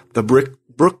 The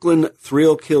Brooklyn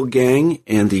Thrill Kill Gang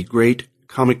and the Great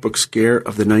Comic Book Scare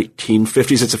of the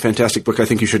 1950s. It's a fantastic book. I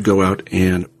think you should go out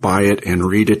and buy it and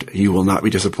read it. You will not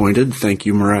be disappointed. Thank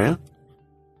you, Mariah.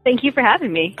 Thank you for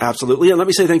having me. Absolutely. And let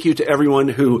me say thank you to everyone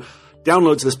who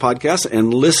downloads this podcast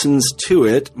and listens to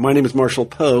it. My name is Marshall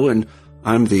Poe, and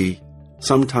I'm the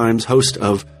sometimes host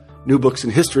of New Books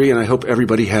in History, and I hope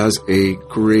everybody has a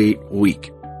great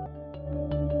week.